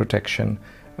additional protection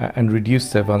and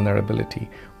reduce their vulnerability.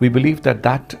 We believe that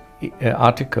that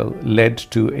article led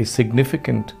to a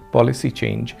significant policy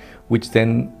change, which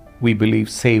then we believe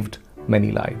saved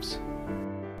many lives.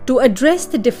 To address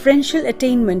the differential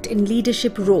attainment in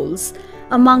leadership roles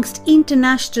amongst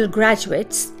international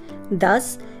graduates,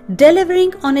 thus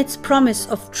delivering on its promise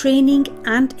of training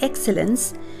and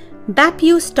excellence,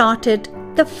 BAPIO started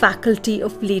the Faculty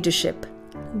of Leadership.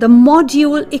 The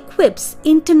module equips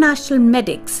international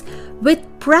medics with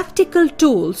practical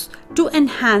tools to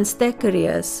enhance their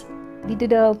careers. We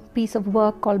did a piece of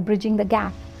work called Bridging the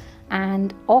Gap,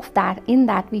 And in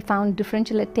that we found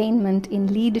differential attainment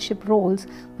in leadership roles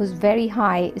was very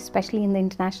high, especially in the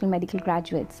international medical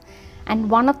graduates. And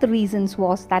one of the reasons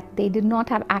was that they did not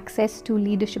have access to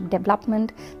leadership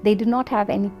development. They did not have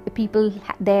any people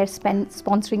there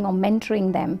sponsoring or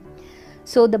mentoring them.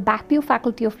 So the BAPIO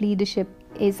Faculty of Leadership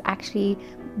is actually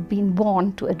been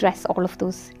born to address all of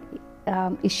those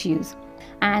issues.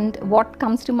 And what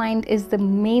comes to mind is the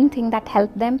main thing that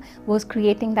helped them was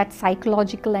creating that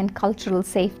psychological and cultural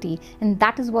safety. And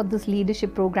that is what this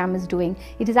leadership program is doing.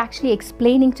 It is actually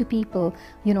explaining to people,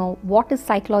 what is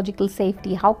psychological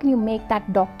safety? How can you make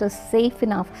that doctor safe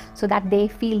enough so that they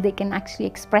feel they can actually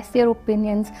express their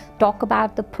opinions, talk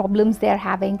about the problems they're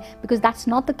having? Because that's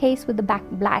not the case with the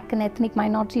black and ethnic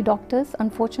minority doctors,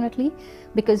 unfortunately,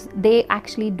 because they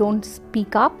actually don't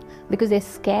speak up because they're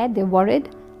scared, they're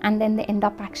worried, and then they end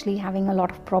up actually having a lot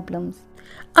of problems.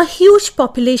 A huge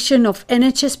population of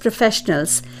NHS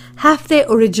professionals have their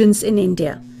origins in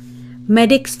India.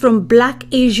 Medics from Black,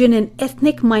 Asian and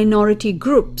ethnic minority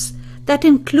groups that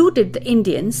included the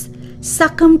Indians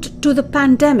succumbed to the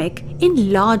pandemic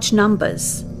in large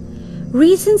numbers.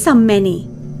 Reasons are many,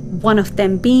 one of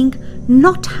them being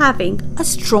not having a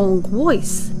strong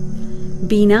voice.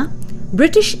 BINA,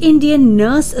 British Indian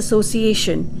Nurse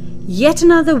Association, yet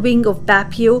another wing of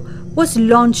BAPIO, was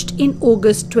launched in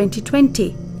August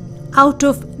 2020 out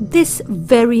of this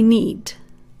very need.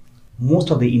 Most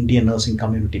of the Indian nursing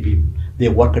community people, they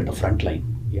work at the front line.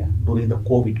 Yeah, during the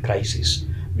COVID crisis,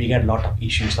 we had a lot of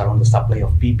issues around the supply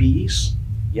of PPEs.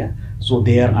 Yeah, so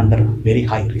they are under very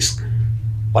high risk,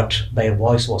 but their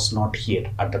voice was not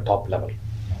heard at the top level.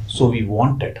 So we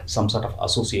wanted some sort of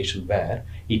association where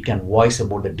it can voice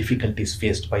about the difficulties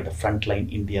faced by the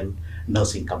frontline Indian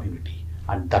nursing community,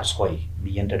 and that's why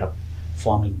we ended up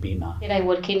forming BINA. I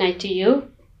work in ITU.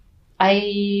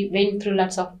 I went through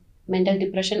lots of mental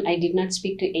depression. I did not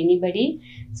speak to anybody.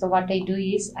 So what I do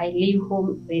is I leave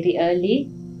home very early.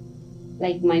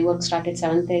 Like my work started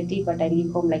 7:30, but I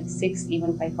leave home like 6,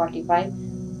 even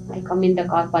 5:45. I come in the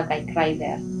car park, I cry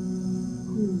there.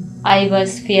 I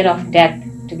was fear of death,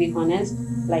 to be honest.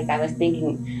 Like I was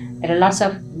thinking, there are lots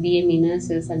of BME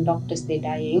nurses and doctors, they're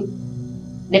dying.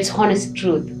 That's honest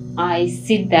truth. I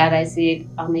sit there, I said,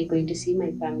 am I going to see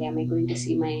my family? Am I going to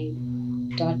see my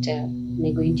daughter? Am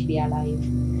I going to be alive?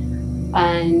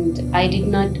 And I did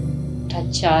not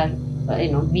touch or,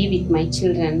 be with my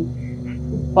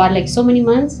children for like so many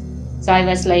months. So I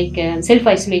was like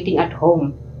self-isolating at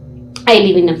home. I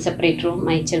live in a separate room.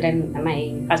 My children,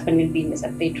 my husband will be in a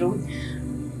separate room.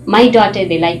 My daughter,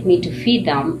 they like me to feed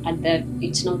them.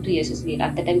 It's now 2 years later.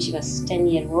 At the time she was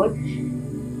 10-year-old.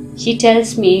 She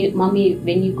tells me, Mommy,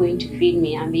 when you going to feed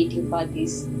me? I'm waiting for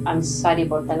this. I'm sorry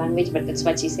about the language, but that's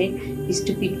what she said. This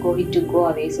stupid COVID to go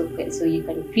away so you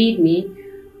can feed me.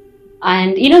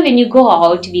 And when you go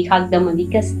out, we hug them and we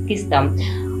kiss them.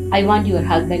 I want your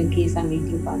hug and kiss. I'm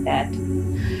waiting for that.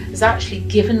 Has actually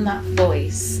given that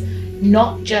voice,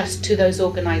 not just to those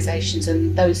organisations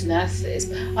and those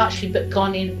nurses, actually, but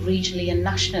gone in regionally and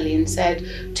nationally and said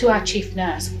to our chief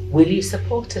nurse, will you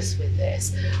support us with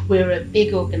this? We're a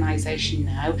big organisation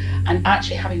now, and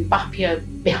actually having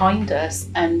BAPIO behind us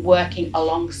and working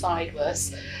alongside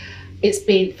us, it's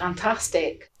been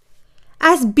fantastic.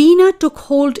 As BINA took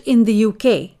hold in the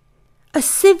UK, a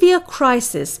severe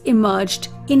crisis emerged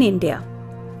in India.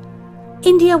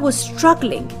 India was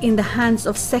struggling in the hands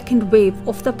of second wave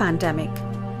of the pandemic.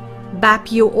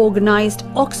 BAPIO organized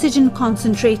oxygen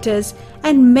concentrators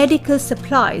and medical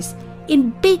supplies in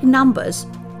big numbers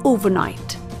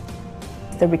overnight.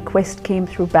 The request came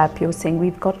through BAPIO saying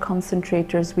we've got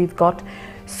concentrators, we've got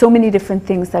so many different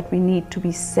things that we need to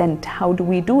be sent. How do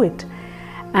we do it?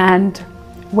 And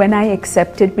when I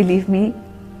accepted, believe me,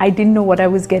 I didn't know what I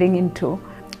was getting into.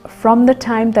 From the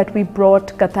time that we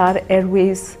brought Qatar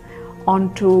Airways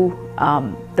onto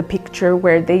the picture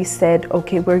where they said,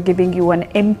 okay, we're giving you an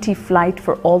empty flight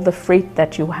for all the freight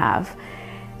that you have.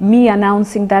 Me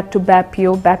announcing that to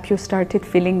BAPIO started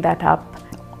filling that up.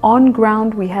 On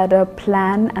ground, we had a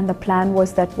plan, and the plan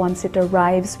was that once it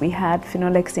arrives, we had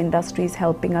Finolex Industries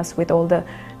helping us with all the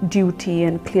duty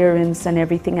and clearance and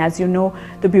everything. As you know,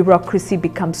 the bureaucracy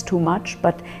becomes too much,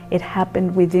 but it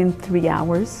happened within 3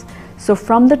 hours. So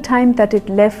from the time that it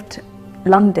left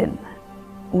London,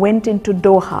 went into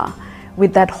Doha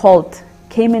with that halt,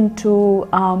 came into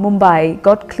Mumbai,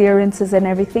 got clearances and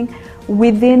everything,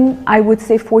 within, I would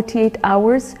say, 48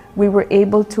 hours, we were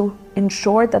able to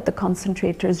ensure that the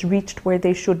concentrators reached where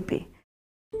they should be.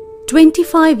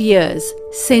 25 years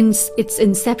since its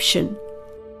inception,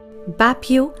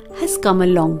 BAPIO has come a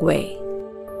long way.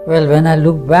 Well, when I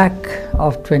look back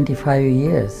of 25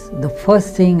 years, the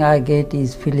first thing I get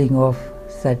is feeling of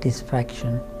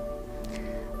satisfaction.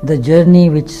 The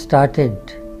journey which started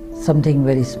something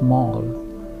very small,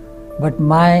 but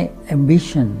my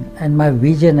ambition and my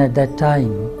vision at that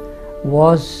time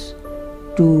was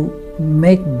to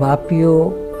make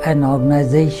BAPIO an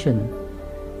organization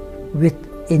with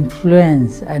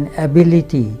influence and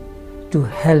ability to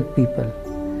help people.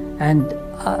 And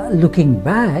looking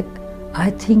back, I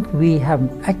think we have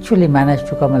actually managed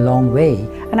to come a long way.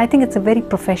 And I think it's a very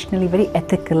professionally, very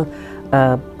ethical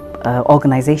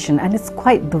organization, and it's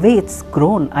quite the way it's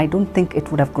grown. I don't think it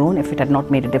would have grown if it had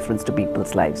not made a difference to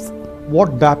people's lives.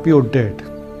 What BAPIO did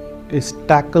is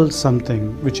tackle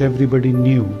something which everybody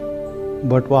knew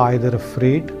but were either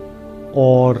afraid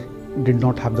or did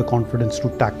not have the confidence to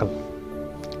tackle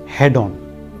head on.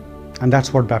 And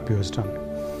that's what BAPIO has done.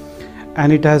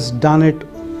 And it has done it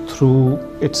through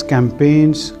its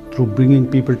campaigns, through bringing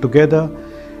people together,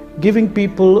 giving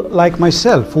people like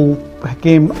myself who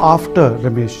came after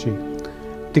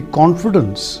Rameshji the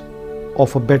confidence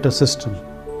of a better system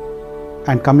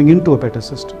and coming into a better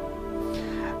system.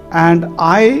 And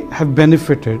I have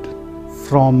benefited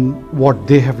from what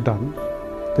they have done.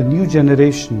 The new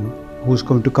generation who's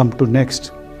going to come to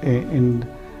next in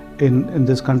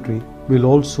this country will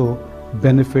also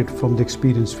benefit from the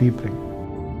experience we bring.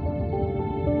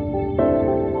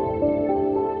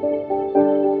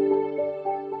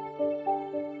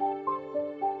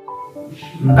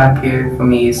 BAPIO for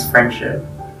me is friendship.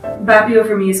 BAPIO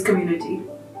for me is community.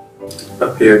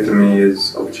 BAPIO to me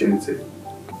is opportunity.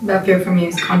 BAPIO for me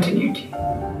is continuity.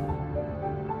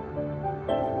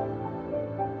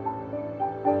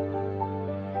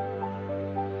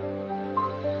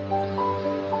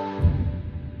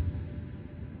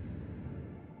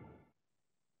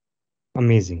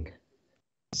 Amazing.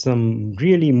 Some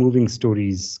really moving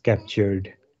stories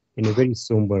captured in a very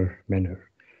somber manner.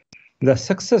 The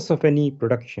success of any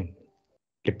production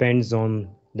depends on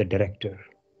the director,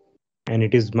 and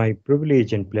it is my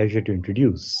privilege and pleasure to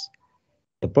introduce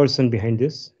the person behind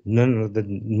this, none other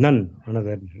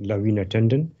than Lavina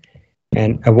Tandon,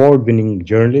 an award-winning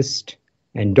journalist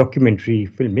and documentary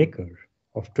filmmaker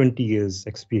of 20 years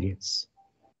experience.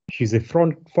 She's a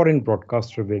foreign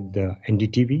broadcaster with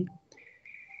NDTV,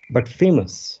 but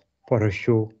famous for her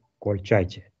show called Chai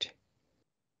Chat,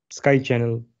 Sky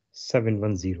Channel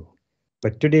 710.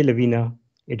 But today, Lavina,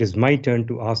 it is my turn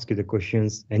to ask you the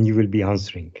questions and you will be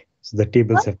answering. So the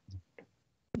tables have...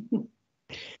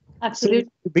 Absolutely. So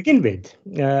to begin with,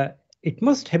 it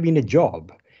must have been a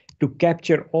job to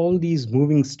capture all these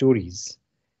moving stories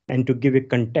and to give a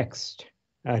context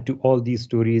to all these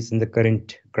stories in the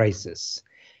current crisis.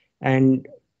 And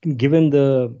given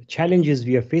the challenges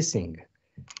we are facing,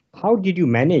 how did you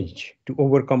manage to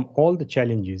overcome all the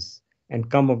challenges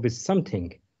and come up with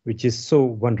something which is so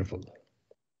wonderful?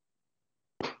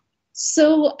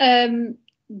 So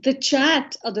the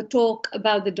chat or the talk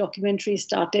about the documentary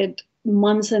started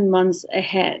months and months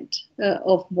ahead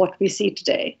of what we see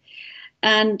today.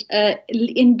 And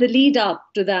in the lead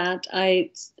up to that,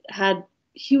 I had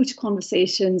huge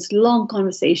conversations, long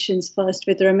conversations first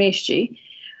with Rameshji,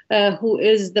 who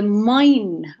is the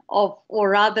mine of,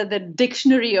 or rather the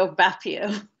dictionary of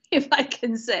BAPIO, if I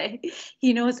can say.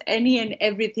 He knows any and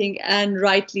everything, and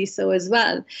rightly so as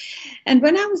well. And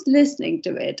when I was listening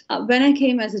to it, when I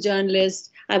came as a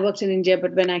journalist, I worked in India,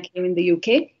 but when I came in the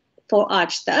UK for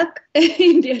Aaj Tak,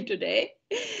 India Today,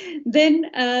 then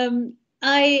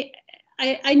I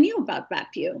knew about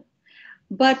BAPIO.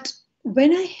 But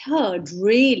when I heard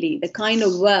really the kind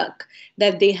of work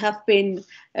that they have been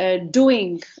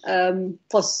doing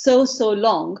for so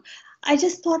long, I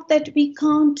just thought that we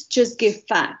can't just give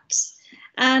facts.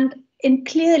 And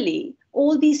clearly,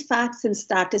 all these facts and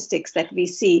statistics that we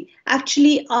see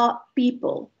actually are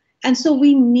people. And so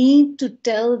we need to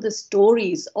tell the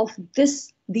stories of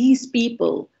these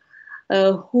people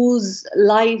whose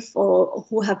life or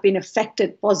who have been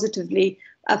affected positively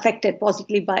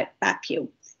by BAPIO.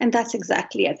 And that's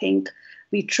exactly, I think,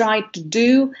 we tried to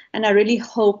do. And I really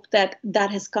hope that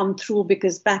that has come through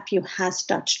because BAPIO has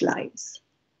touched lives.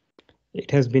 It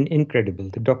has been incredible.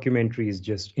 The documentary is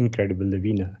just incredible,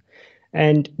 Lavina.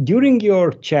 And during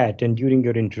your chat and during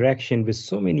your interaction with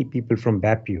so many people from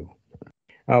BAPIO,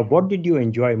 what did you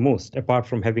enjoy most apart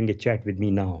from having a chat with me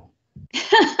now?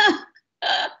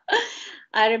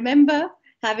 I remember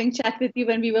having chat with you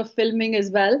when we were filming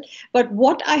as well. But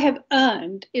what I have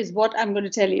earned is what I'm going to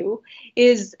tell you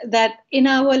is that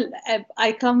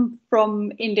I come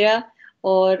from India,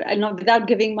 or not without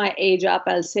giving my age up,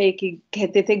 I'll say कि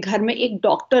कहते थे घर में एक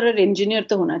doctor और engineer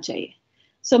तो होना चाहिए.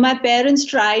 So my parents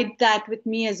tried that with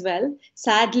me as well.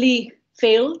 Sadly,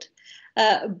 failed.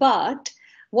 But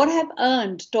what I've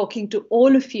earned talking to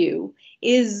all of you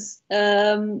is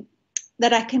that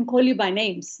I can call you by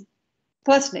names,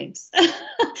 first names.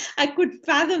 I couldn't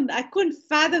fathom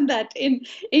that in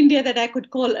India, that I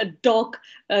could call a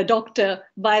doctor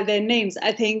by their names.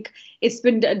 I think it's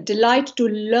been a delight to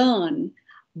learn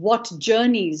what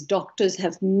journeys doctors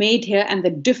have made here and the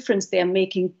difference they are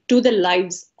making to the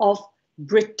lives of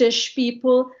British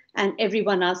people and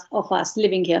everyone else of us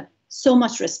living here. So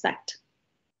much respect.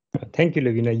 Thank you,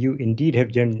 Lavina. You indeed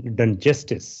have done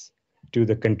justice to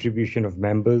the contribution of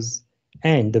members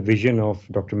and the vision of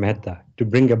Dr. Mehta to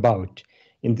bring about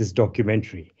in this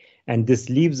documentary. And this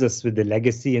leaves us with a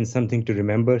legacy and something to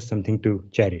remember, something to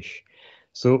cherish.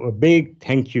 So a big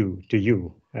thank you to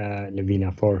you,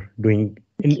 Lavina, for doing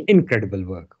incredible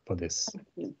work for this.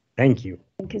 Thank you.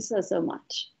 Thank you so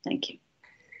much. Thank you.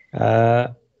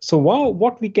 So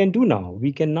what we can do now,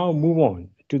 we can now move on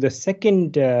to the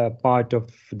second part of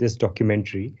this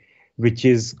documentary, which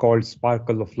is called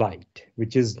Sparkle of Light,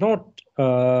 which is not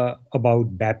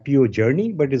about BAPIO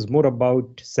journey, but is more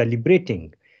about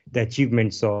celebrating the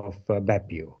achievements of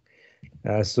BAPIO.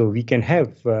 So we can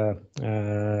have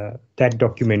that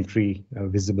documentary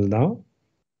visible now.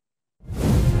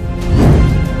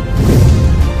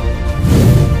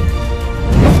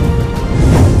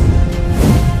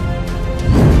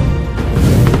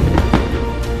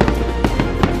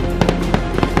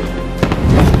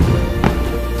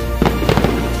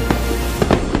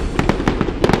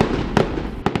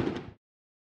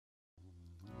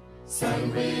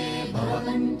 सर्वे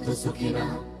भवन्तु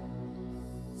सुखिनः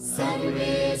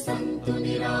सर्वे सन्तु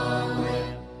निरामया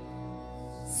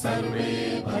सर्वे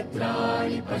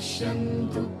भद्राणि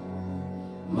पश्यन्तु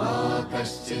मा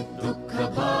कश्चित्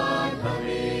दुःखभाग्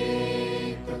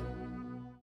भवेत्।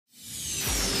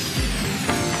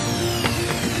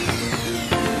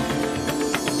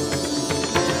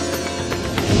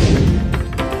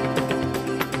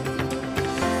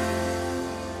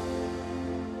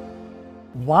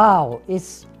 Wow,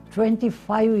 it's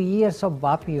 25 years of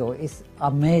BAPIO. It's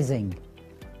amazing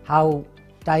how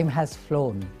time has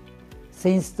flown.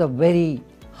 Since the very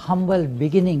humble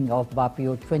beginning of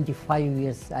BAPIO 25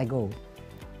 years ago,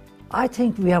 I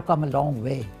think we have come a long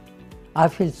way. I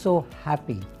feel so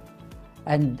happy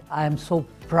and I am so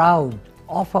proud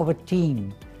of our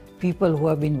team, people who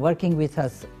have been working with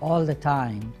us all the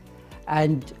time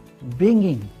and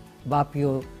bringing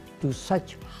BAPIO to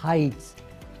such heights,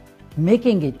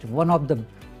 making it one of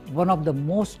the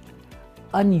most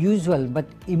unusual but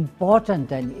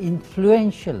important and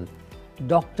influential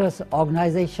doctors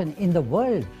organization in the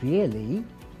world, really.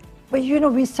 But you know,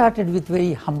 we started with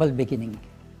very humble beginning.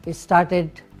 It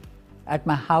started at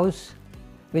my house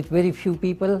with very few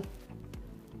people,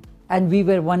 and we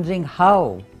were wondering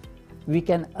how we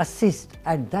can assist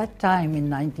at that time in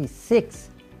 '96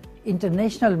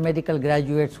 international medical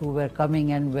graduates who were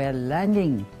coming and were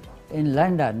landing in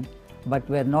London but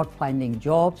were not finding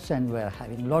jobs and were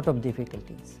having a lot of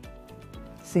difficulties.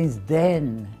 Since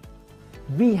then,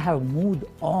 we have moved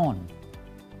on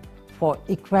for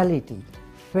equality,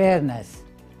 fairness,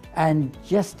 and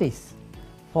justice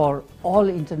for all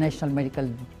international medical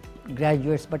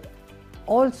graduates, but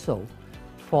also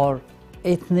for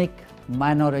ethnic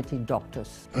minority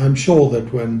doctors. I'm sure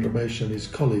that when Ramesh and his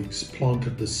colleagues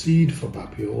planted the seed for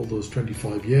BAPIO all those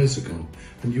 25 years ago,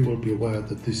 and you will be aware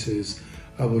that this is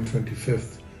our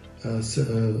 25th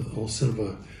or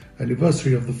silver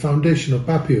anniversary of the foundation of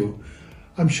BAPIO,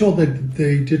 I'm sure that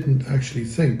they didn't actually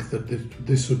think that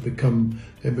this would become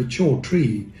a mature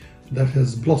tree that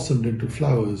has blossomed into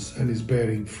flowers and is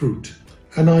bearing fruit.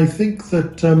 And I think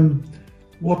that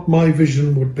what my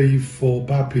vision would be for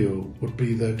BAPIO would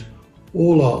be that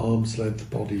all our arm's length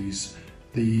bodies,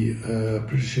 the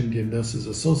British Indian Nurses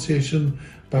Association,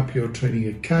 BAPIO Training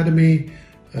Academy,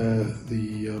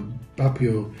 the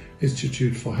BAPIO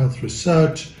Institute for Health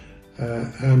Research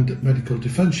and Medical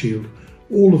Defence Shield,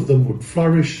 all of them would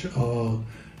flourish. Our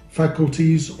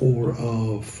faculties or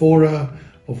our fora,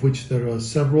 of which there are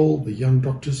several, the Young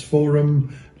Doctors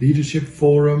Forum, Leadership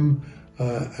Forum,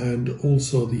 and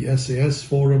also the SAS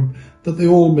Forum, that they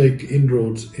all make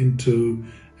inroads into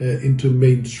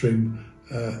mainstream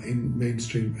in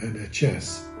mainstream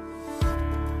NHS.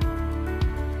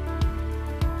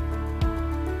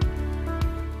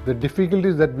 The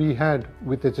difficulties that we had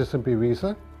with HSMP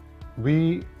visa,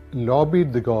 we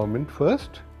lobbied the government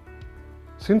first.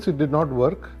 Since it did not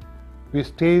work, we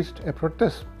staged a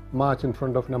protest march in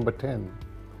front of number 10,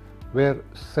 where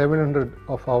 700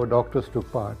 of our doctors took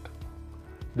part.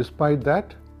 Despite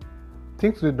that,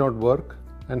 things did not work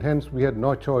and hence we had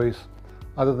no choice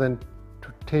other than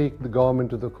to take the government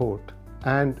to the court.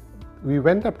 And we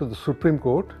went up to the Supreme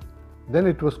Court, then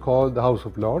it was called the House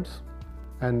of Lords,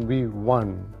 and we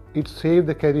won. It saved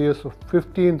the careers of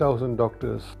 15,000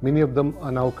 doctors. Many of them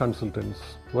are now consultants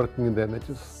working in the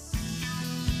NHS.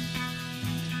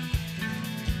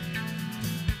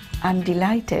 I'm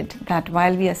delighted that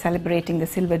while we are celebrating the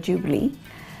Silver Jubilee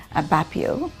at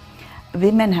BAPIO,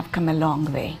 women have come a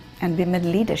long way, and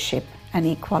women leadership and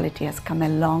equality has come a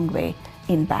long way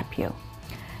in BAPIO.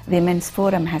 Women's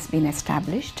Forum has been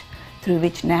established, through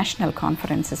which national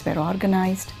conferences were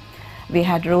organized. We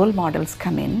had role models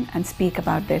come in and speak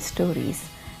about their stories,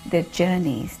 their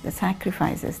journeys, the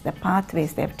sacrifices, the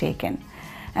pathways they've taken.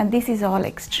 And this is all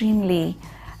extremely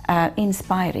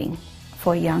inspiring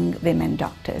for young women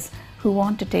doctors who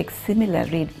want to take similar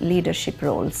leadership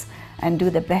roles and do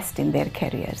the best in their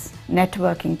careers.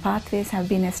 Networking pathways have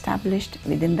been established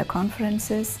within the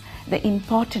conferences. The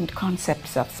important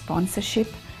concepts of sponsorship,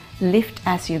 lift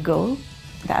as you go,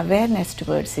 the awareness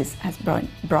towards this has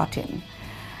brought in.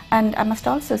 And I must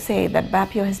also say that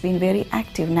BAPIO has been very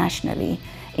active nationally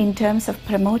in terms of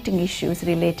promoting issues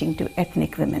relating to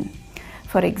ethnic women.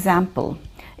 For example,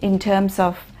 in terms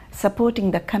of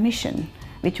supporting the commission,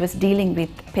 which was dealing with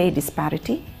pay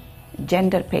disparity,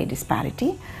 gender pay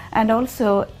disparity, and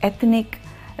also ethnic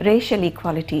racial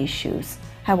equality issues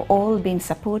have all been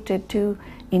supported to,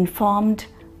 informed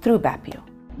through BAPIO.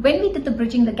 When we did the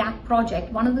Bridging the Gap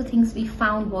project, one of the things we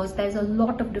found was there's a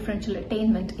lot of differential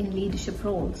attainment in leadership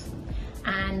roles.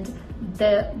 And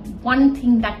the one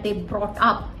thing that they brought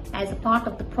up as a part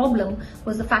of the problem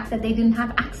was the fact that they didn't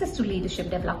have access to leadership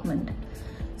development.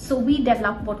 So we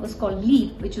developed what was called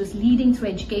LEAP, which was Leading Through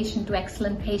Education to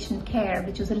Excellent Patient Care,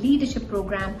 which was a leadership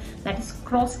program that is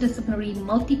cross-disciplinary,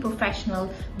 multi-professional,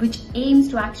 which aims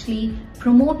to actually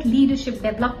promote leadership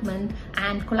development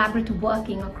and collaborative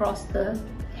working across the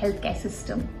healthcare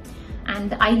system.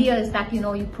 And the idea is that,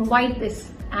 you provide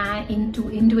this into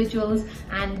individuals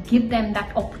and give them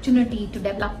that opportunity to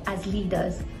develop as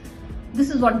leaders. This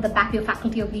is what the BAPIO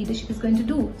Faculty of Leadership is going to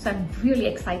do. So I'm really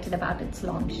excited about its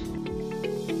launch.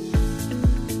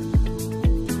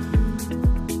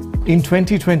 In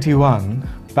 2021,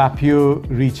 BAPIO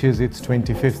reaches its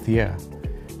 25th year.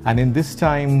 And in this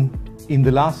time, in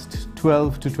the last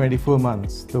 12 to 24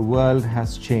 months, the world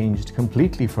has changed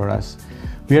completely for us.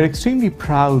 We are extremely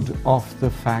proud of the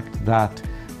fact that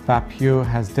BAPIO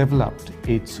has developed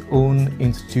its own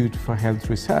Institute for Health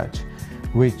Research,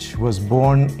 which was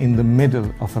born in the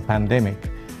middle of a pandemic.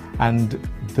 And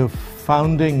the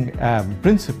founding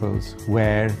principles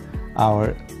were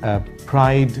our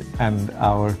pride and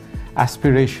our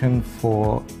aspiration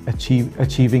for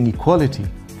achieving equality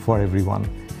for everyone.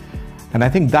 And I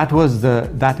think that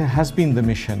has been the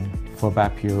mission for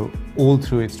BAPIO all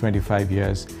through its 25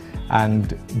 years. And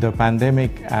the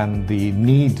pandemic and the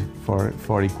need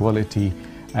for equality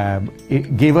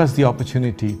it gave us the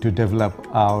opportunity to develop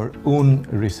our own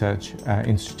research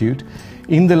institute.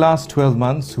 In the last 12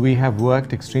 months, we have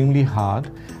worked extremely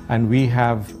hard, and we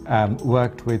have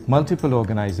worked with multiple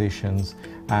organizations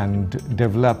and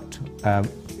developed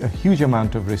a huge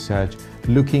amount of research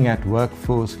looking at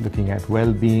workforce, looking at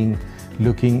well-being,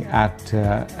 looking at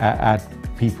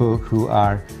people who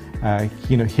are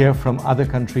here from other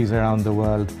countries around the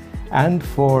world, and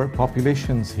for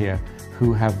populations here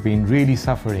who have been really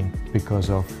suffering because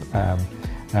of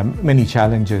many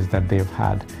challenges that they've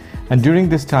had. And during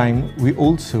this time, we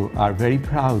also are very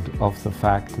proud of the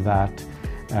fact that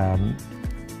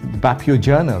BAPIO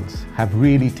journals have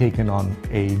really taken on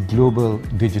a global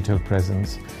digital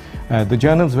presence. The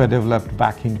journals were developed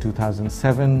back in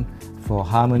 2007 for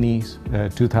Harmony,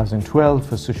 2012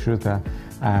 for Sushruta,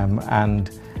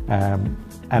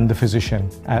 and the Physician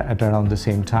at around the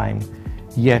same time.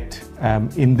 Yet,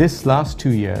 in this last 2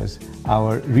 years,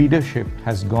 our readership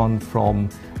has gone from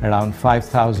around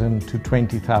 5,000 to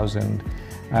 20,000.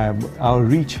 Our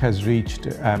reach has reached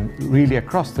really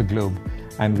across the globe,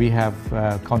 and we have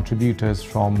contributors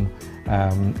from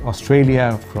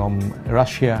Australia, from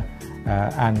Russia,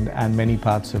 and many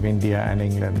parts of India and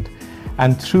England.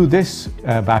 And through this,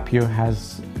 BAPIO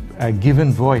has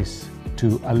given voice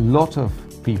to a lot of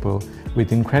people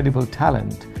with incredible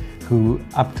talent who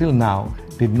up till now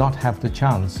did not have the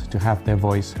chance to have their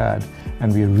voice heard.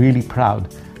 And we are really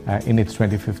proud in its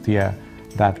 25th year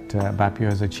that BAPIO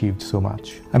has achieved so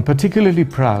much. I'm particularly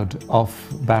proud of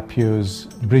BAPIO's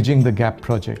Bridging the Gap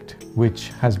project, which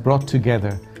has brought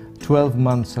together 12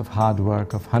 months of hard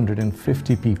work of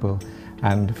 150 people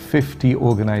and 50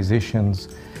 organizations.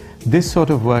 This sort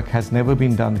of work has never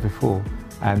been done before,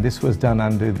 And this was done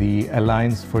under the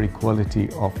Alliance for Equality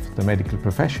of the Medical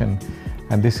Profession.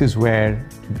 And this is where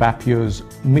BAPIO's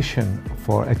mission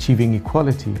for achieving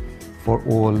equality for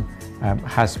all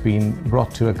has been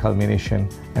brought to a culmination,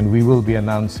 and we will be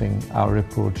announcing our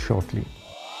report shortly.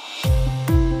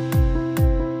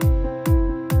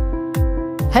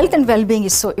 Health and well-being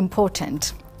is so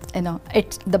important.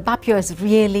 The BAPIO has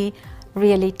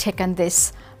really taken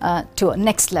this to a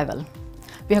next level.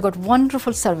 We have got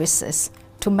wonderful services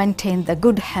to maintain the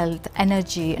good health,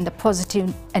 energy, and the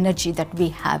positive energy that we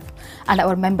have and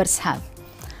our members have.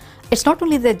 It's not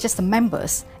only just the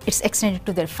members, it's extended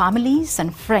to their families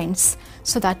and friends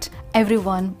so that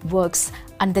everyone works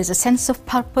and there's a sense of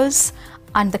purpose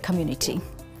and the community.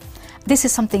 This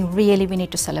is something really we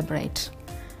need to celebrate.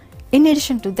 In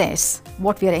addition to this,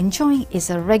 what we are enjoying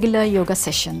is a regular yoga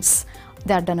sessions.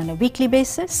 They are done on a weekly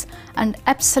basis, and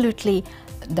absolutely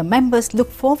the members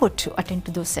look forward to attend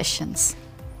to those sessions.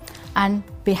 And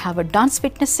we have a dance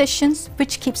fitness sessions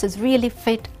which keeps us really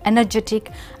fit,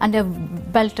 energetic, and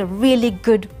have built a really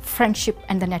good friendship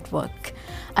and the network.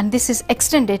 And this is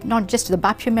extended not just to the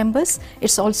BAPIO members,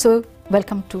 it's also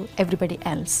welcome to everybody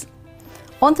else.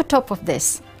 On the top of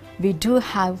this, we do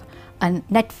have a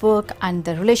network and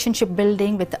the relationship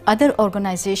building with the other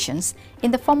organizations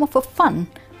in the form of a fun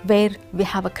where we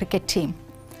have a cricket team.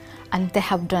 And they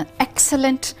have done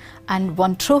excellent and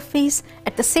won trophies,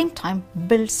 at the same time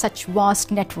build such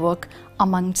vast network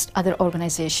amongst other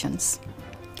organizations.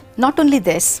 Not only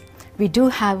this, we do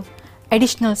have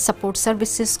additional support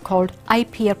services called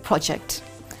IPR project.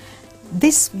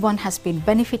 This one has been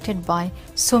benefited by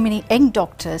so many young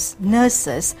doctors,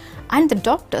 nurses, and the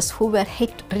doctors who were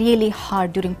hit really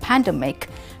hard during pandemic,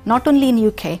 not only in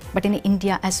UK but in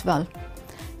India as well.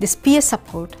 This peer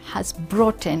support has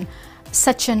brought in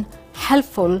such an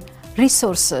helpful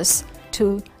resources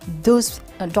to those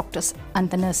doctors and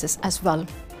the nurses as well.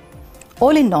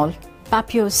 All in all,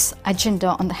 BAPIO's agenda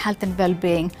on the health and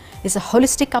well-being is a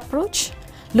holistic approach,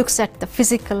 looks at the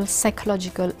physical,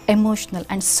 psychological, emotional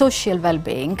and social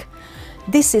well-being.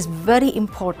 This is very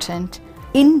important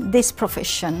in this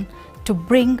profession to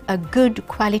bring a good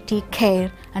quality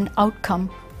care and outcome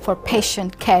for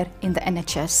patient care in the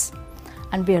NHS.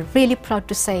 And we are really proud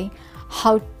to say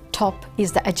how top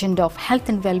is the agenda of health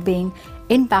and well-being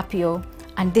in BAPIO,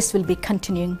 and this will be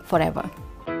continuing forever.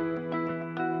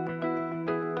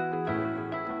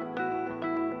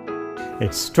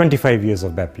 It's 25 years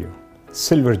of BAPIO,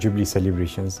 Silver Jubilee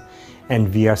celebrations,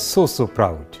 and we are so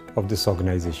proud of this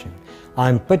organization.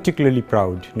 I'm particularly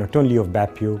proud not only of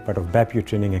BAPIO but of BAPIO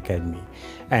Training Academy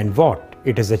and what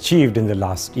it has achieved in the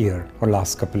last year or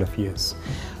last couple of years.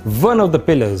 One of the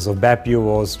pillars of BAPIO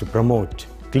was to promote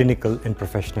clinical and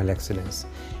professional excellence,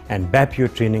 and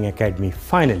BAPIO Training Academy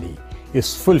finally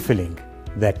is fulfilling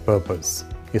that purpose,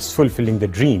 is fulfilling the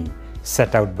dream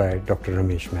set out by Dr.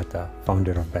 Ramesh Mehta,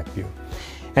 founder of BAPIO.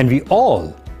 And we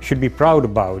all should be proud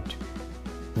about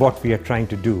what we are trying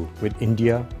to do with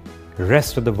India, the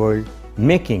rest of the world,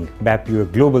 making BAPIO a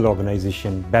global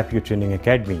organization, BAPIO Training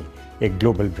Academy a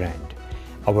global brand.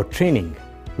 Our training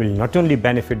will not only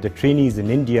benefit the trainees in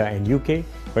India and UK,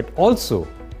 but also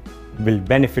will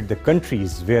benefit the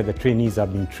countries where the trainees are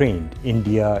being trained,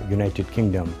 India, United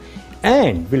Kingdom,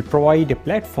 and will provide a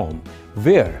platform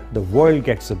where the world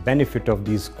gets the benefit of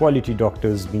these quality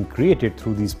doctors being created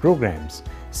through these programs,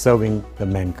 serving the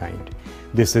mankind.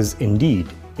 This is indeed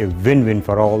a win-win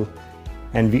for all,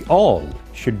 and we all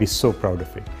should be so proud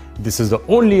of it. This is the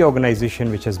only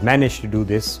organization which has managed to do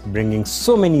this, bringing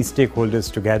so many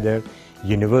stakeholders together,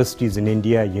 universities in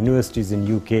India, universities in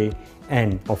UK,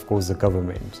 and of course the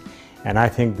government. And I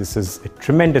think this is a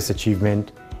tremendous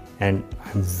achievement, and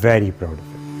I'm very proud of it.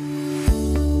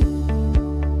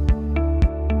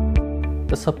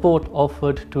 The support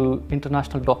offered to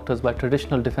international doctors by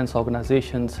traditional defense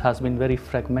organizations has been very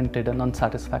fragmented and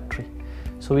unsatisfactory.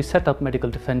 So we set up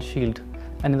Medical Defense Shield,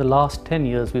 and in the last 10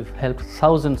 years we've helped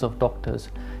thousands of doctors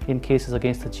in cases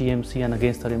against the GMC and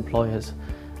against their employers,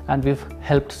 and we've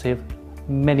helped save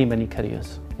many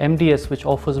careers. MDS, which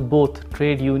offers both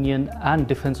trade union and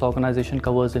defense organization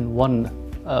covers in one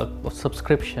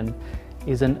subscription,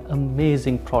 is an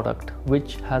amazing product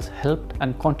which has helped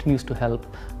and continues to help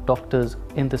doctors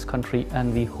in this country,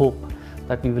 and we hope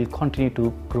that we will continue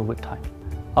to grow with time.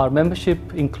 Our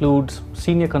membership includes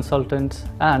senior consultants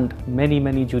and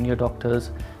many junior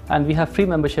doctors, and we have free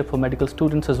membership for medical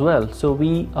students as well, so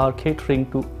we are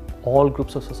catering to all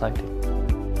groups of society.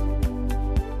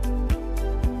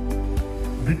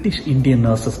 British Indian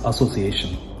Nurses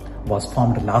Association was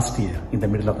formed last year in the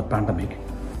middle of the pandemic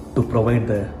to provide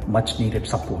the much needed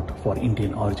support for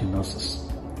Indian origin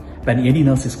nurses. When any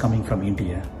nurse is coming from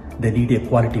India, they need a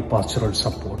quality pastoral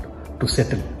support to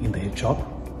settle in their job.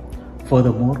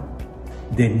 Furthermore,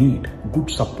 they need good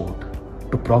support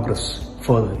to progress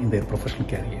further in their professional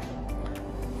career.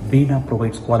 BINA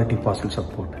provides quality pastoral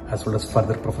support as well as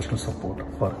further professional support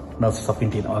for nurses of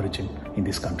Indian origin in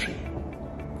this country.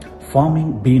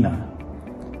 Forming BINA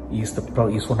is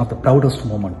one of the proudest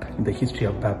moments in the history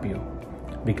of BAPIO,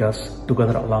 because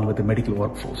together along with the medical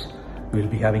workforce, we will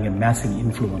be having a massive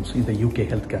influence in the UK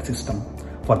healthcare system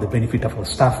for the benefit of our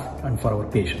staff and for our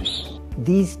patients.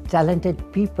 These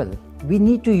talented people, we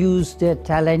need to use their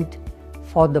talent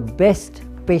for the best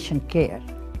patient care.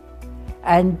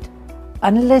 And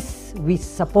unless we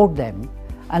support them,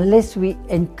 unless we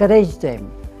encourage them,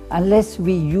 unless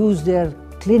we use their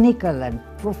clinical and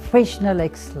professional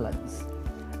excellence,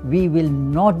 we will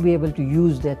not be able to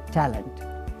use their talent.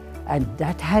 And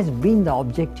that has been the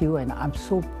objective, and I'm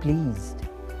so pleased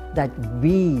that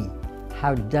we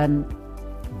have done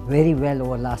very well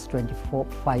over the last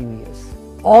 5 years.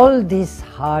 All this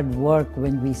hard work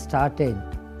when we started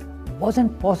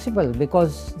wasn't possible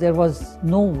because there was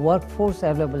no workforce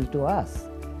available to us.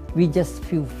 We just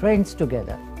few friends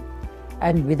together.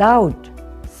 And without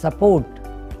support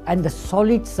and the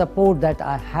solid support that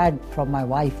I had from my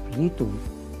wife Ritu,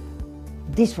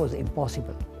 this was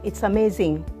impossible. It's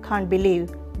amazing. Can't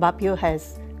believe BAPIO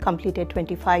has completed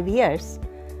 25 years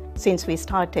since we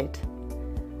started.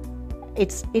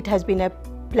 It has been a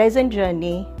pleasant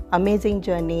journey, amazing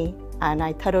journey, and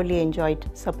I thoroughly enjoyed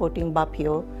supporting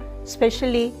BAPIO,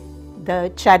 especially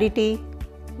the charity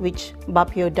which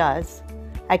BAPIO does.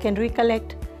 I can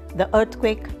recollect the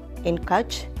earthquake in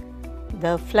Kutch,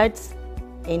 the floods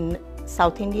in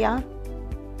South India,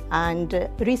 and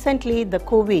recently the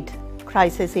COVID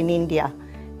crisis in India.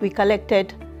 We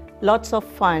collected lots of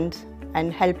funds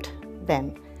and helped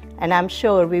them, and I'm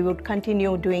sure we would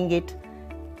continue doing it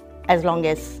as long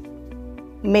as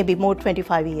maybe more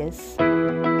 25 years.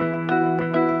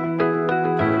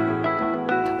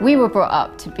 We were brought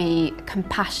up to be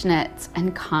compassionate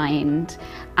and kind,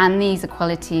 and these are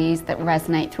qualities that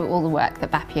resonate through all the work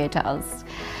that BAPIO does.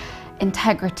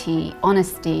 Integrity,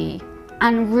 honesty,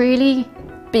 and really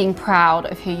being proud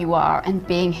of who you are and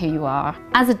being who you are.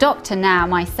 As a doctor now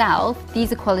myself,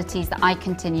 these are qualities that I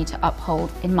continue to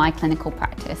uphold in my clinical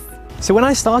practice. So when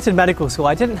I started medical school,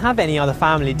 I didn't have any other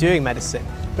family doing medicine,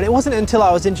 but it wasn't until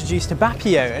I was introduced to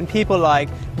BAPIO and people like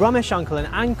Ramesh Uncle and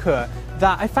Ankur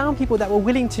that I found people that were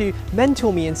willing to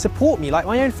mentor me and support me like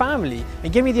my own family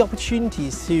and give me the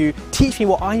opportunities to teach me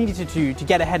what I needed to do to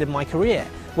get ahead in my career.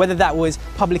 Whether that was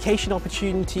publication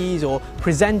opportunities or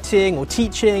presenting or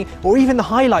teaching, or even the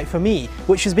highlight for me,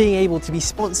 which was being able to be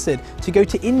sponsored to go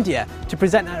to India to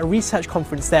present at a research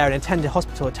conference there and attend a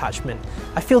hospital attachment.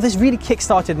 I feel this really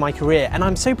kick-started my career, and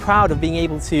I'm so proud of being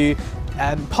able to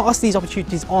pass these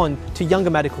opportunities on to younger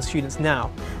medical students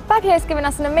now. BAPIO has given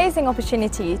us an amazing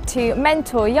opportunity to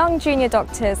mentor young junior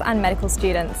doctors and medical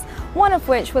students, one of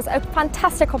which was a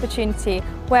fantastic opportunity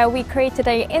where we created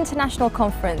an international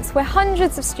conference where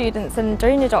hundreds of students and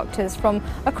junior doctors from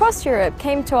across Europe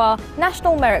came to our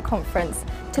National Merit Conference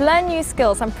to learn new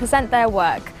skills and present their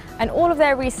work and all of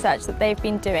their research that they've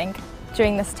been doing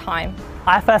during this time.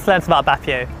 I first learned about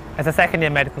BAPIO as a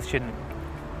second-year medical student.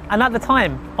 And at the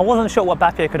time, I wasn't sure what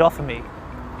BAPIO could offer me,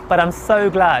 but I'm so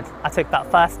glad I took that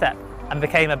first step and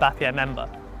became a BAPIO member.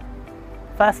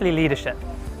 Firstly, leadership.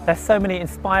 There's so many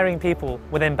inspiring people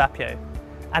within BAPIO,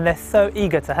 and they're so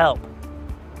eager to help.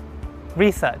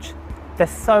 Research. There's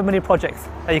so many projects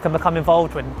that you can become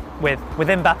involved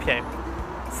within BAPIO.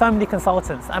 So many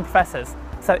consultants and professors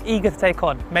so eager to take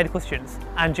on medical students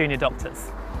and junior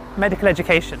doctors. Medical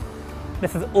education.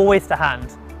 This is always to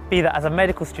hand, be that as a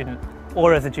medical student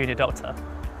or as a junior doctor.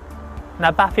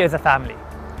 Now BAPIO is a family,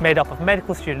 made up of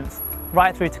medical students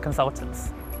right through to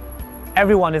consultants.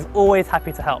 Everyone is always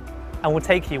happy to help and will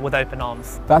take you with open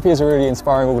arms. BAPIO is a really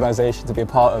inspiring organisation to be a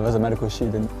part of as a medical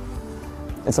student.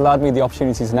 It's allowed me the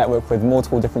opportunity to network with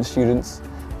multiple different students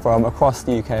from across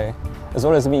the UK, as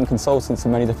well as meeting consultants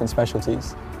in many different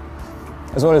specialties.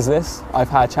 As well as this, I've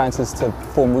had chances to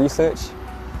perform research,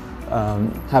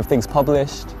 have things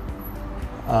published.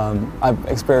 I've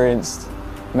experienced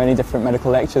many different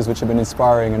medical lectures which have been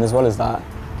inspiring, and as well as that,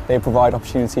 they provide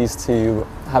opportunities to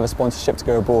have a sponsorship to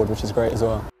go abroad, which is great as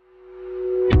well.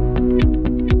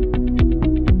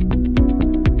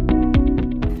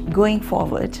 Going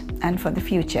forward and for the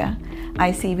future,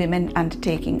 I see women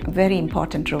undertaking very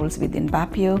important roles within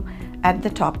BAPIO at the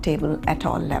top table at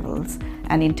all levels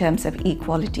and in terms of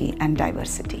equality and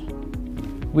diversity.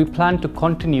 We plan to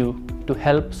continue to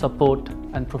help, support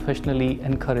and professionally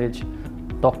encourage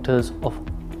doctors of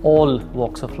all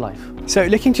walks of life. So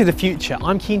looking to the future,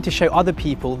 I'm keen to show other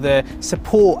people the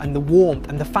support and the warmth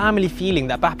and the family feeling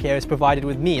that BAPIO has provided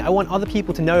with me. I want other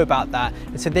people to know about that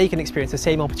and so they can experience the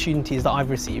same opportunities that I've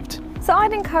received. So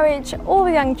I'd encourage all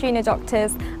the young junior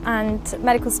doctors and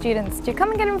medical students to come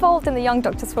and get involved in the Young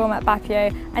Doctors Forum at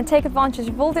BAPIO and take advantage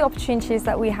of all the opportunities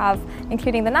that we have,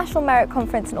 including the National Merit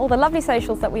Conference and all the lovely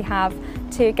socials that we have,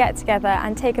 to get together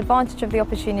and take advantage of the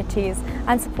opportunities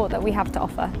and support that we have to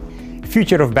offer.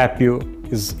 Future of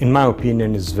BAPIO is, in my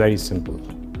opinion, is very simple.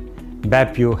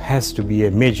 BAPIO has to be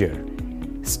a major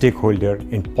stakeholder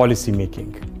in policy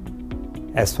making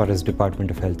as far as Department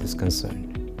of Health is concerned.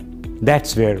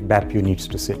 That's where BAPIO needs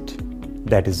to sit.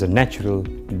 That is a natural,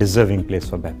 deserving place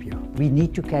for BAPIO. We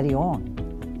need to carry on.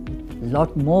 A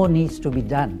lot more needs to be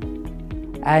done.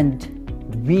 And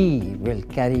we will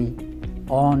carry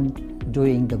on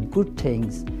doing the good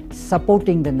things,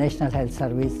 supporting the National Health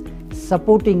Service,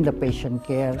 supporting the patient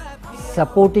care,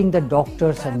 supporting the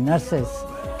doctors and nurses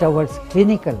towards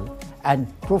clinical and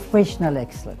professional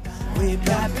excellence.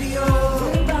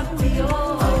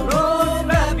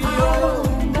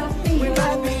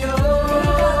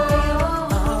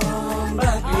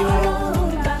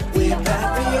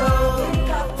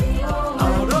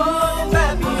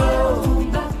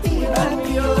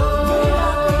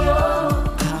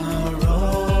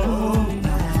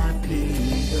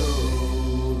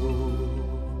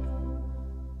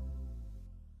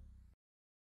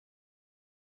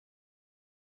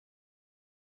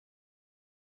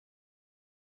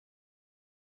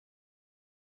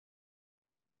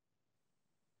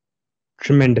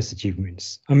 Tremendous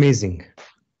achievements, amazing.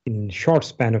 In a short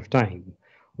span of time,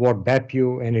 what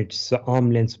BAPIO and its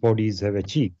arm-length bodies have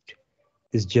achieved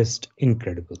is just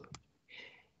incredible.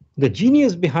 The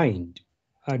genius behind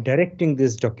directing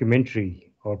this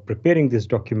documentary or preparing this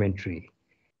documentary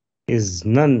is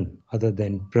none other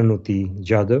than Pranuti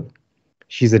Jadhav.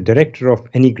 She's a director of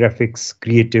Anygraphics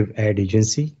Creative Ad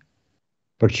Agency,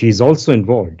 but she is also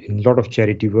involved in a lot of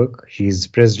charity work. She is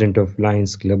president of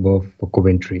Lions Club of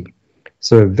Coventry.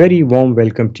 So a very warm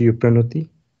welcome to you, Pranuti.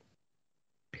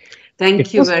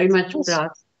 Thank you very much,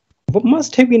 Brad. What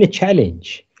must have been a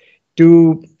challenge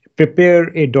to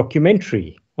prepare a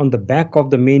documentary on the back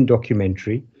of the main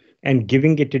documentary and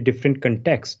giving it a different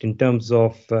context in terms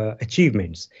of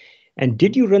achievements. And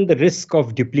did you run the risk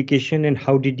of duplication, and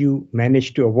how did you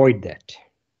manage to avoid that?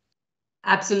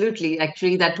 Absolutely.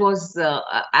 Actually, that was the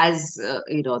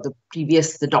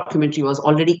documentary was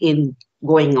already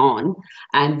going on,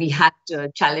 and we had a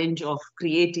challenge of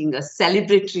creating a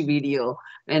celebratory video.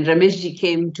 When Rameshji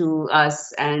came to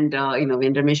us, and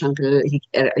when Ramesh uncle,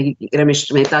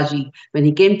 Ramesh Mehtaji, when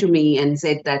he came to me and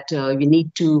said that we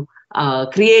need to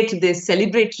create this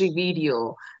celebratory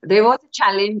video, there was a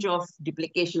challenge of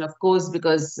duplication, of course,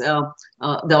 because the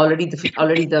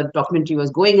documentary was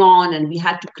going on, and we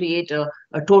had to create a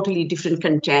totally different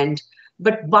content.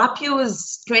 But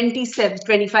BAPIO's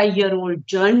 25-year-old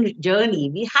journey,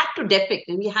 we had to depict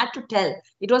and we had to tell.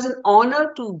 It was an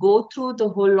honor to go through the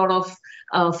whole lot of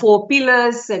 4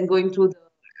 pillars and going through the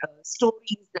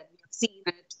stories that we have seen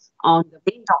on the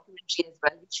main documentary as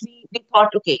well, which we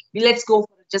thought, okay, let's go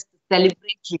for just the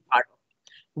celebratory part of it.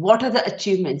 What are the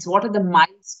achievements? What are the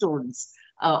milestones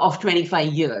of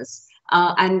 25 years?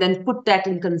 And then put that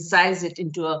and concise it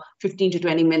into a 15 to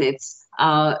 20 minutes.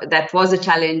 That was a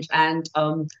challenge,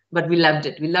 but we loved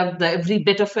it. We loved every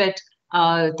bit of it.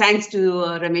 Thanks to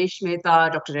Ramesh Mehta,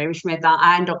 Dr. Ramesh Mehta,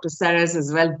 and Dr. Saras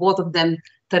as well. Both of them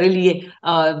thoroughly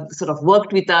sort of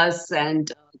worked with us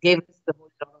and gave us the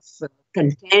whole lot of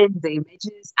content, the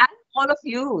images, and all of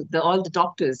you, all the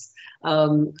doctors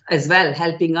as well,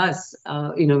 helping us,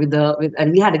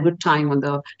 and we had a good time on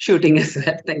the shooting as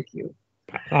well. Thank you.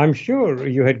 I'm sure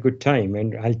you had good time,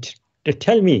 and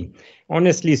tell me,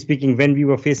 honestly speaking, when we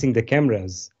were facing the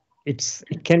cameras, it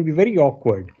can be very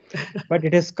awkward, but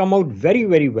it has come out very,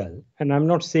 very well. And I'm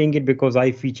not saying it because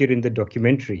I feature in the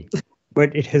documentary,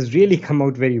 but it has really come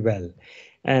out very well.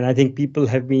 And I think people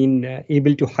have been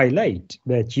able to highlight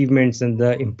the achievements and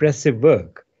the impressive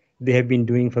work they have been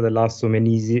doing for the last so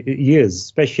many years,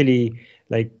 especially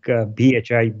like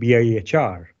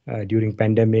BIHR during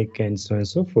pandemic and so on and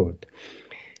so forth.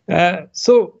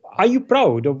 So are you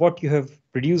proud of what you have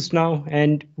produced now,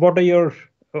 and what are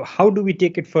how do we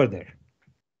take it further?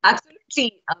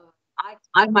 Absolutely.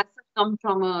 I myself come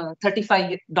from a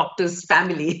 35 doctors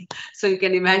family. So you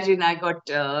can imagine I got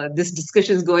this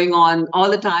discussions going on all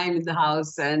the time in the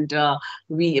house. And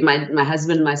my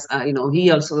husband,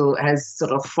 he also has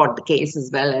sort of fought the case as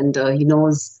well. And he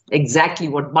knows exactly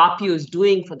what BAPIO is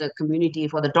doing for the community,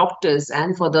 for the doctors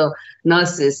and for the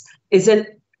nurses. Is a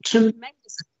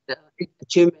tremendous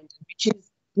achievement, which is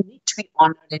need to be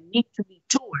honored and need to be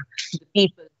told to the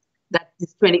people that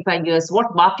this 25 years,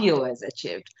 what BAPIO has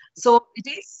achieved. So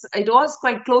it was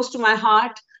quite close to my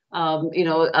heart,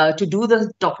 to do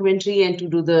the documentary and to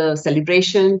do the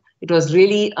celebration. It was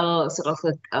really sort of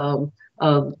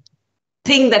a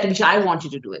thing which I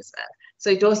wanted to do as well. So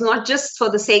it was not just for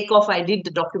the sake of I did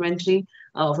the documentary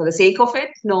for the sake of it.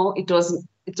 No, it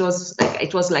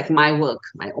was like my work,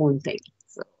 my own thing.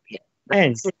 So yeah.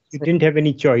 And you didn't have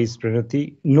any choice,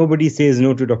 Pranati. Nobody says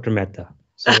no to Dr. Mehta.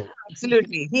 So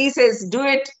absolutely, he says do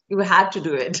it. You have to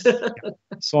do it.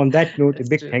 So on that note, a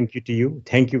big thank you to you.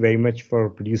 Thank you very much for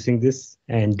producing this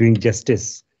and doing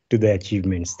justice to the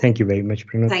achievements. Thank you very much,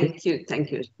 Pranati.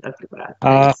 Thank you, Dr.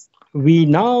 Bharat. We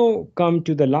now come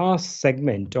to the last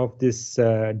segment of this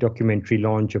documentary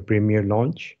launch, or premiere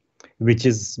launch, which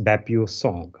is BAPIO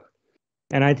Song.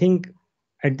 And I think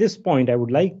at this point, I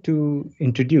would like to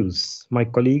introduce my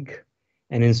colleague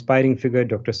and inspiring figure,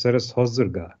 Dr. Saras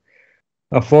Hosdurga,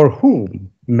 for whom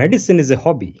medicine is a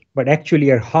hobby, but actually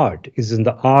her heart is in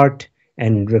the art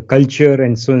and the culture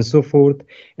and so on and so forth.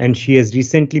 And she has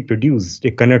recently produced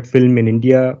a Kannada film in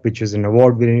India, which is an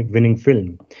award-winning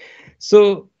film.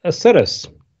 So, Saras,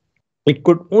 it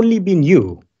could only been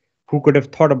you who could have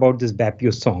thought about this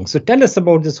BAPIO song. So tell us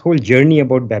about this whole journey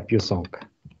about BAPIO song.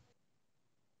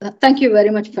 Thank you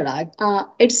very much, Parag.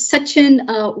 It's such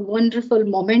a wonderful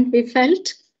moment we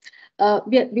felt.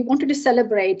 We wanted to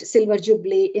celebrate Silver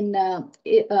Jubilee in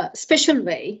a special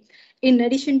way. In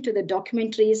addition to the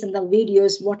documentaries and the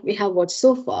videos, what we have watched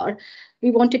so far,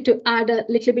 we wanted to add a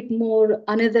little bit more,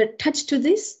 another touch to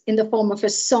this in the form of a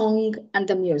song and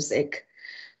the music.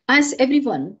 As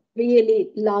everyone really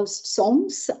loves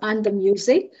songs and the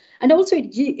music, and also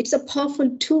it's a powerful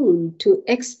tool to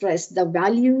express the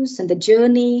values and the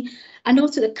journey and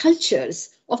also the cultures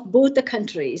of both the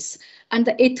countries and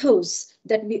the ethos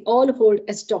that we all hold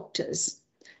as doctors.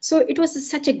 So it was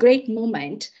such a great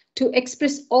moment to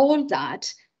express all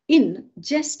that in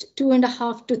just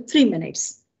 2.5 to 3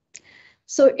 minutes.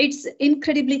 So it's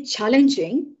incredibly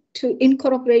challenging to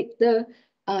incorporate the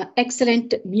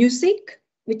excellent music,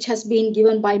 which has been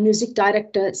given by music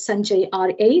director Sanjay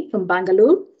R.A. from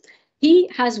Bangalore. He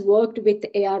has worked with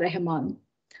A.R. Rahman.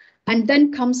 And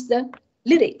then comes the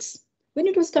lyrics. When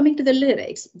it was coming to the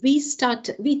lyrics, we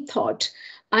thought,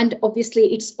 and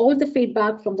obviously it's all the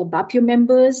feedback from the BAPIO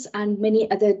members and many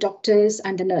other doctors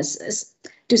and the nurses,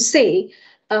 to say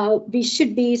we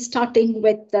should be starting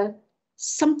with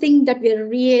something that we're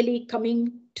really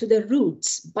coming to the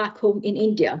roots back home in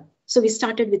India. So we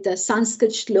started with the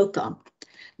Sanskrit shloka.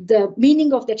 The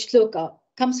meaning of that shloka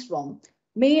comes from,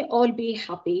 may all be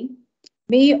happy,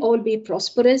 may all be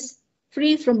prosperous,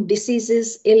 free from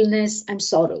diseases, illness, and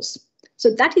sorrows. So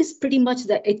that is pretty much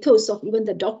the ethos of even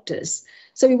the doctors.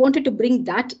 So we wanted to bring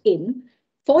that in,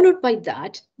 followed by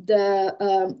that,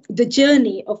 the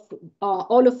journey of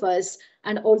all of us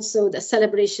and also the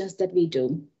celebrations that we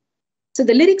do. So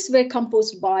the lyrics were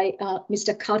composed by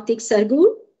Mr. Karthik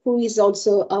Sargur, who is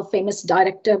also a famous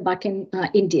director back in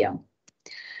India.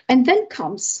 And then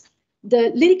comes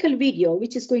the lyrical video,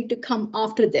 which is going to come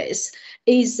after this,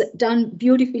 is done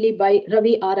beautifully by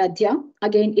Ravi Aradhya.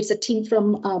 Again, it's a team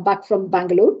from back from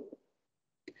Bangalore.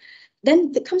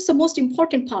 Then comes the most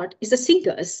important part, is the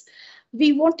singers.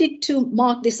 We wanted to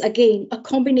mark this again, a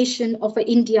combination of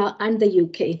India and the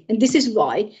UK. And this is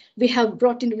why we have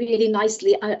brought in really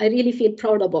nicely. I really feel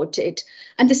proud about it.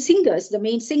 And the singers, the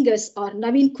main singers are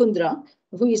Naveen Kundra,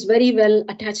 who is very well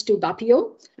attached to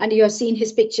BAPIO. And you have seen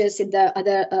his pictures in the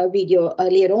other video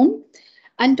earlier on.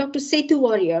 And Dr. Setu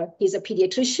Warrior, he's a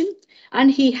pediatrician, and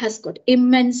he has got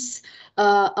immense,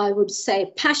 I would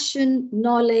say, passion,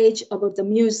 knowledge about the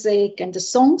music and the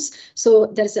songs. So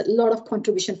there's a lot of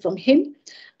contribution from him.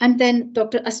 And then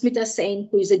Dr. Asmita Sain,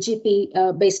 who is a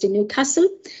GP based in Newcastle.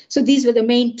 So these were the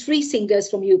main 3 singers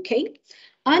from UK.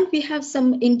 And we have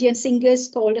some Indian singers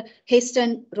called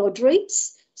Hasten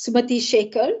Rodriguez, Sumati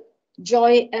Shekhar,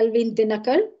 Joy Elvin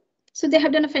Dinakar. So they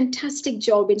have done a fantastic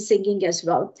job in singing as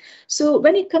well. So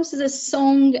when it comes to the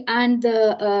song and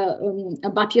the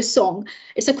BAPIO song,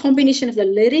 it's a combination of the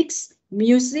lyrics,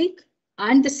 music,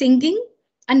 and the singing.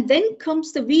 And then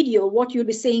comes the video. What you'll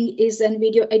be seeing is a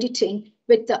video editing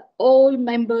with all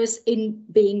members in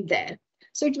being there.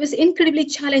 So it was incredibly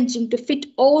challenging to fit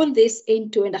all this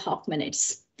in 2.5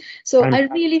 minutes. So I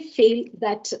really feel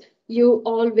that you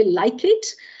all will like it.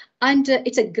 And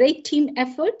it's a great team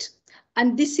effort.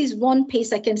 And this is one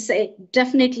piece I can say,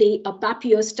 definitely a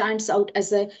BAPIO stands out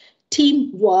as a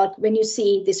teamwork when you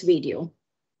see this video.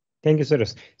 Thank you,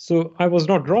 Saras. So I was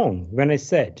not wrong when I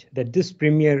said that this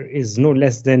premiere is no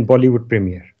less than Bollywood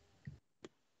premiere.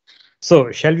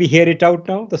 So, shall we hear it out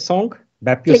now, the song,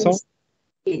 BAPIO song?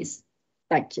 Please.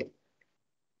 Thank you.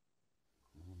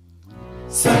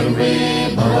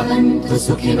 सर्वे भवन्तु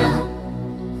सुखिनः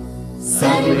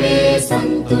सर्वे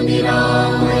सन्तु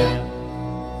निरामया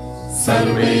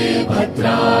सर्वे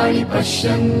भद्राणि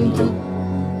पश्यन्तु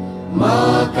मा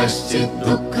कश्चित्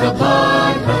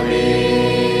दुःखभाग्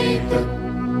भवेत्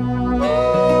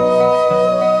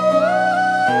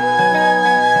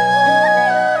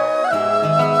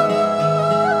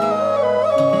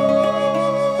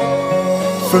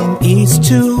From east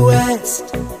to west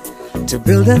to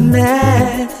build a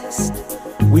nest,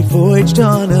 we voyaged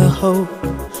on a hope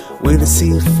with a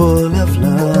sea full of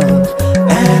love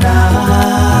and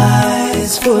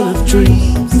eyes full of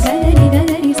dreams,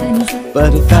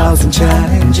 but 1,000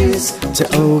 challenges to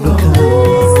overcome.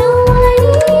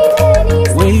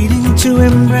 Waiting to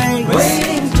embrace,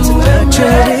 to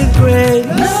nurture with grace,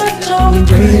 we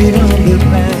waited on the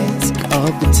banks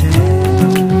of the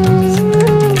Thames.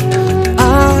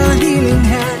 Our healing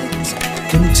hands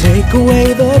can take away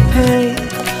the pain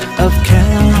of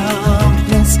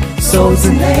countless souls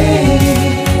and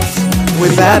names.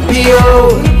 With BAPIO,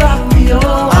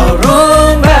 our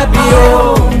own BAPIO,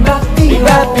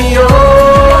 BAPIO,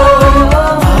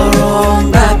 our own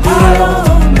BAPIO.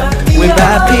 With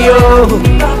BAPIO,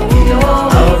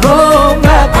 our own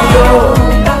BAPIO,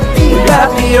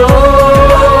 BAPIO,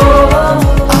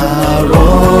 our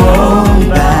own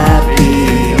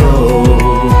BAPIO.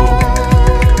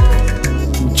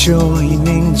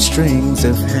 Joining strings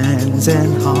of hands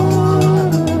and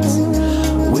hearts,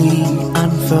 we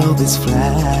unfurl this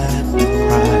flag with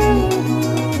pride,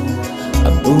 a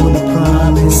boon of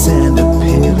promise and a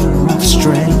pillar of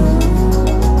strength,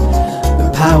 the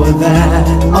power that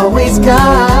always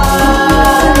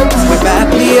guides. With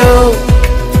BAPIO,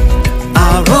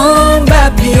 our own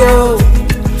BAPIO,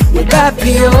 with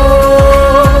BAPIO,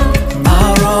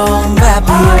 our own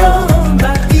BAPIO,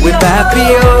 with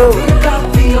BAPIO,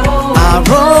 our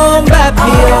own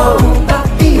BAPIO,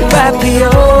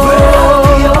 BAPIO,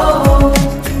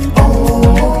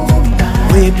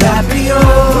 with BAPIO,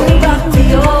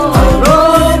 our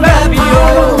own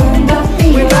BAPIO,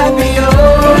 with BAPIO,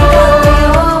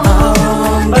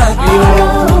 our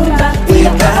own BAPIO,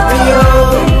 with BAPIO,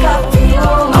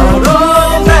 our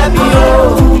own BAPIO,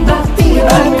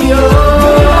 BAPIO,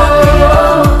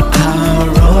 our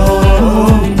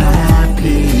own BAPIO.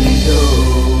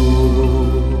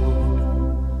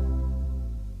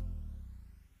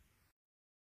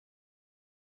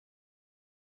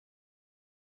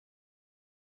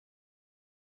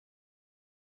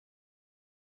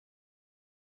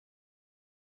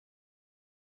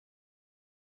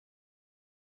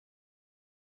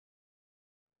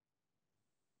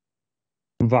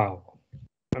 Wow.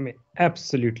 I mean,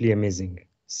 absolutely amazing.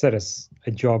 Saras,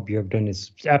 a job you have done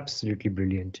is absolutely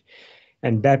brilliant.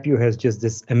 And BAPIO has just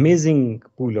this amazing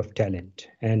pool of talent,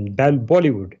 and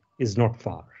Bollywood is not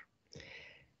far.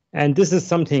 And this is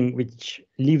something which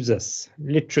leaves us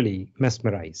literally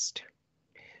mesmerized.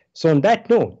 So, on that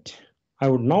note, I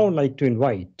would now like to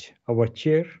invite our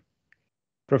chair,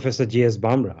 Professor J.S.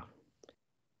 Bamra,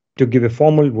 to give a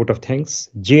formal vote of thanks.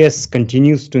 JS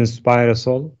continues to inspire us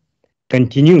all,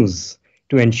 continues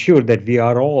to ensure that we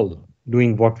are all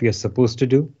doing what we are supposed to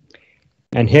do.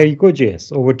 And here you go,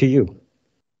 JS, over to you.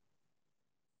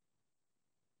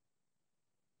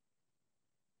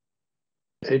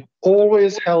 It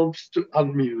always helps to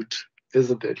unmute,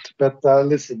 isn't it? But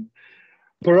listen,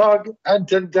 Parag and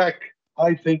Tendak,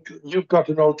 I think you've got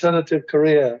an alternative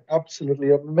career.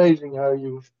 Absolutely amazing how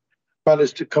you've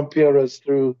managed to compare us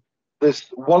through this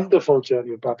wonderful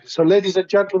journey of BAPIO. So, ladies and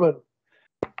gentlemen,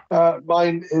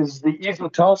 mine is the easy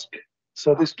task.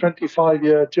 So this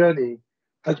 25-year journey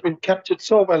has been captured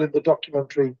so well in the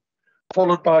documentary,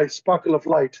 followed by Sparkle of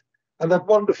Light and that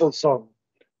wonderful song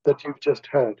that you've just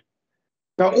heard.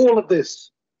 Now, all of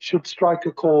this should strike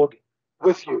a chord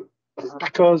with you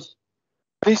because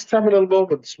these seminal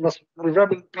moments must be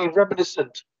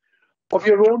reminiscent of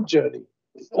your own journey,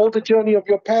 or the journey of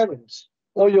your parents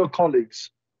or your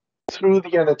colleagues through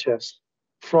the NHS,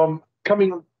 from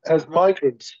coming as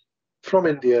migrants from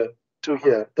India to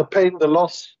here. The pain, the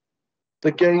loss,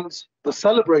 the gains, the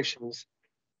celebrations,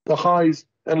 the highs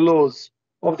and lows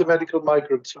of the medical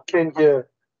migrants who came here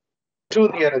to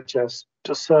the NHS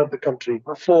to serve the country,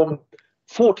 who form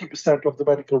 40% of the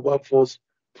medical workforce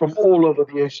from all over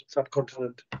the Asian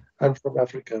subcontinent and from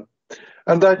Africa.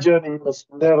 And that journey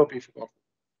must never be forgotten.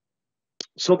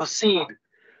 So the seed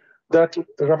that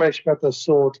Ramesh Mehta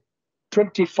sowed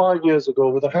 25 years ago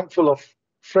with a handful of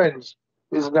friends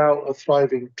is now a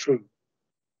thriving tree.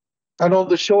 And on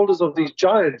the shoulders of these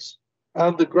giants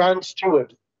and the Grand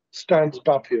Steward stands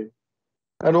BAPIO,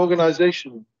 an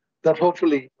organization that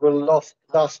hopefully will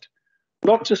last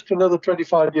not just another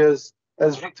 25 years,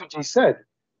 as Rituji said,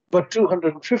 but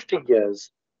 250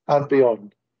 years and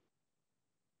beyond.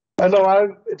 And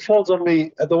now it falls on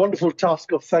me the wonderful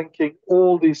task of thanking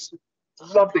all these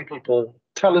lovely people,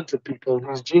 talented people,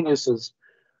 these geniuses,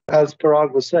 as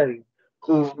Parag was saying,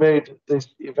 who've made this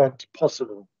event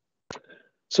possible.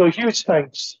 So huge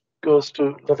thanks goes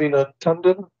to Lavina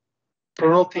Tandon,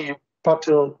 Pranoti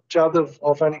Patil Jadhav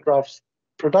of Anigraphs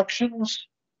Productions,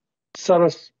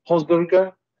 Saras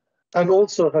Hosberger, and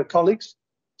also her colleagues,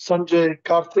 Sanjay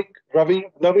Karthik, Ravi,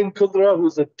 Navin Kundra,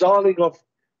 who's a darling of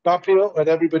BAPIO and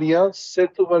everybody else,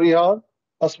 Setu Varihar,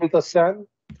 Asmita Sen,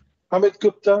 Amit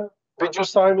Gupta, Viju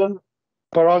Simon,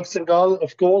 Parag Singhal,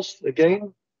 of course,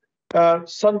 again,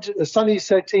 Sunny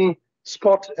Sethi,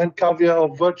 Scott and Kavya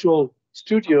of Virtual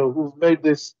Studio, who've made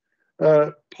this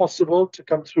possible to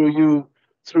come through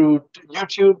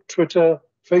YouTube, Twitter,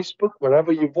 Facebook,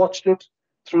 wherever you've watched it,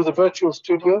 through the Virtual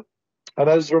Studio. And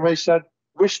as Ramesh said,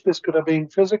 wish this could have been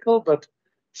physical, but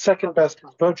second best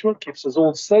is virtual, keeps us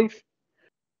all safe.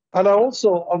 And I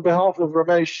also, on behalf of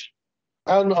Ramesh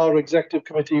and our executive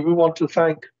committee, we want to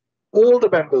thank all the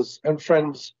members and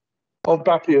friends of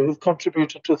BAPIO who've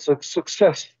contributed to the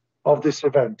success of this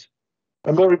event.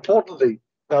 And more importantly,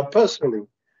 now personally,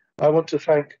 I want to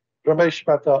thank Ramesh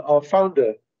Mehta, our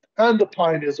founder, and the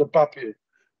pioneers of BAPIO,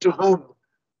 to whom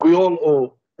we all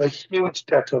owe a huge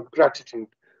debt of gratitude.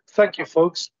 Thank you,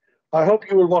 folks. I hope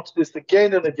you will watch this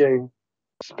again and again,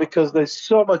 because there's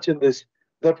so much in this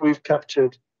that we've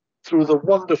captured through the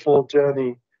wonderful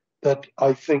journey that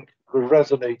I think will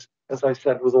resonate, as I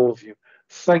said, with all of you.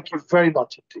 Thank you very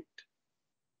much indeed.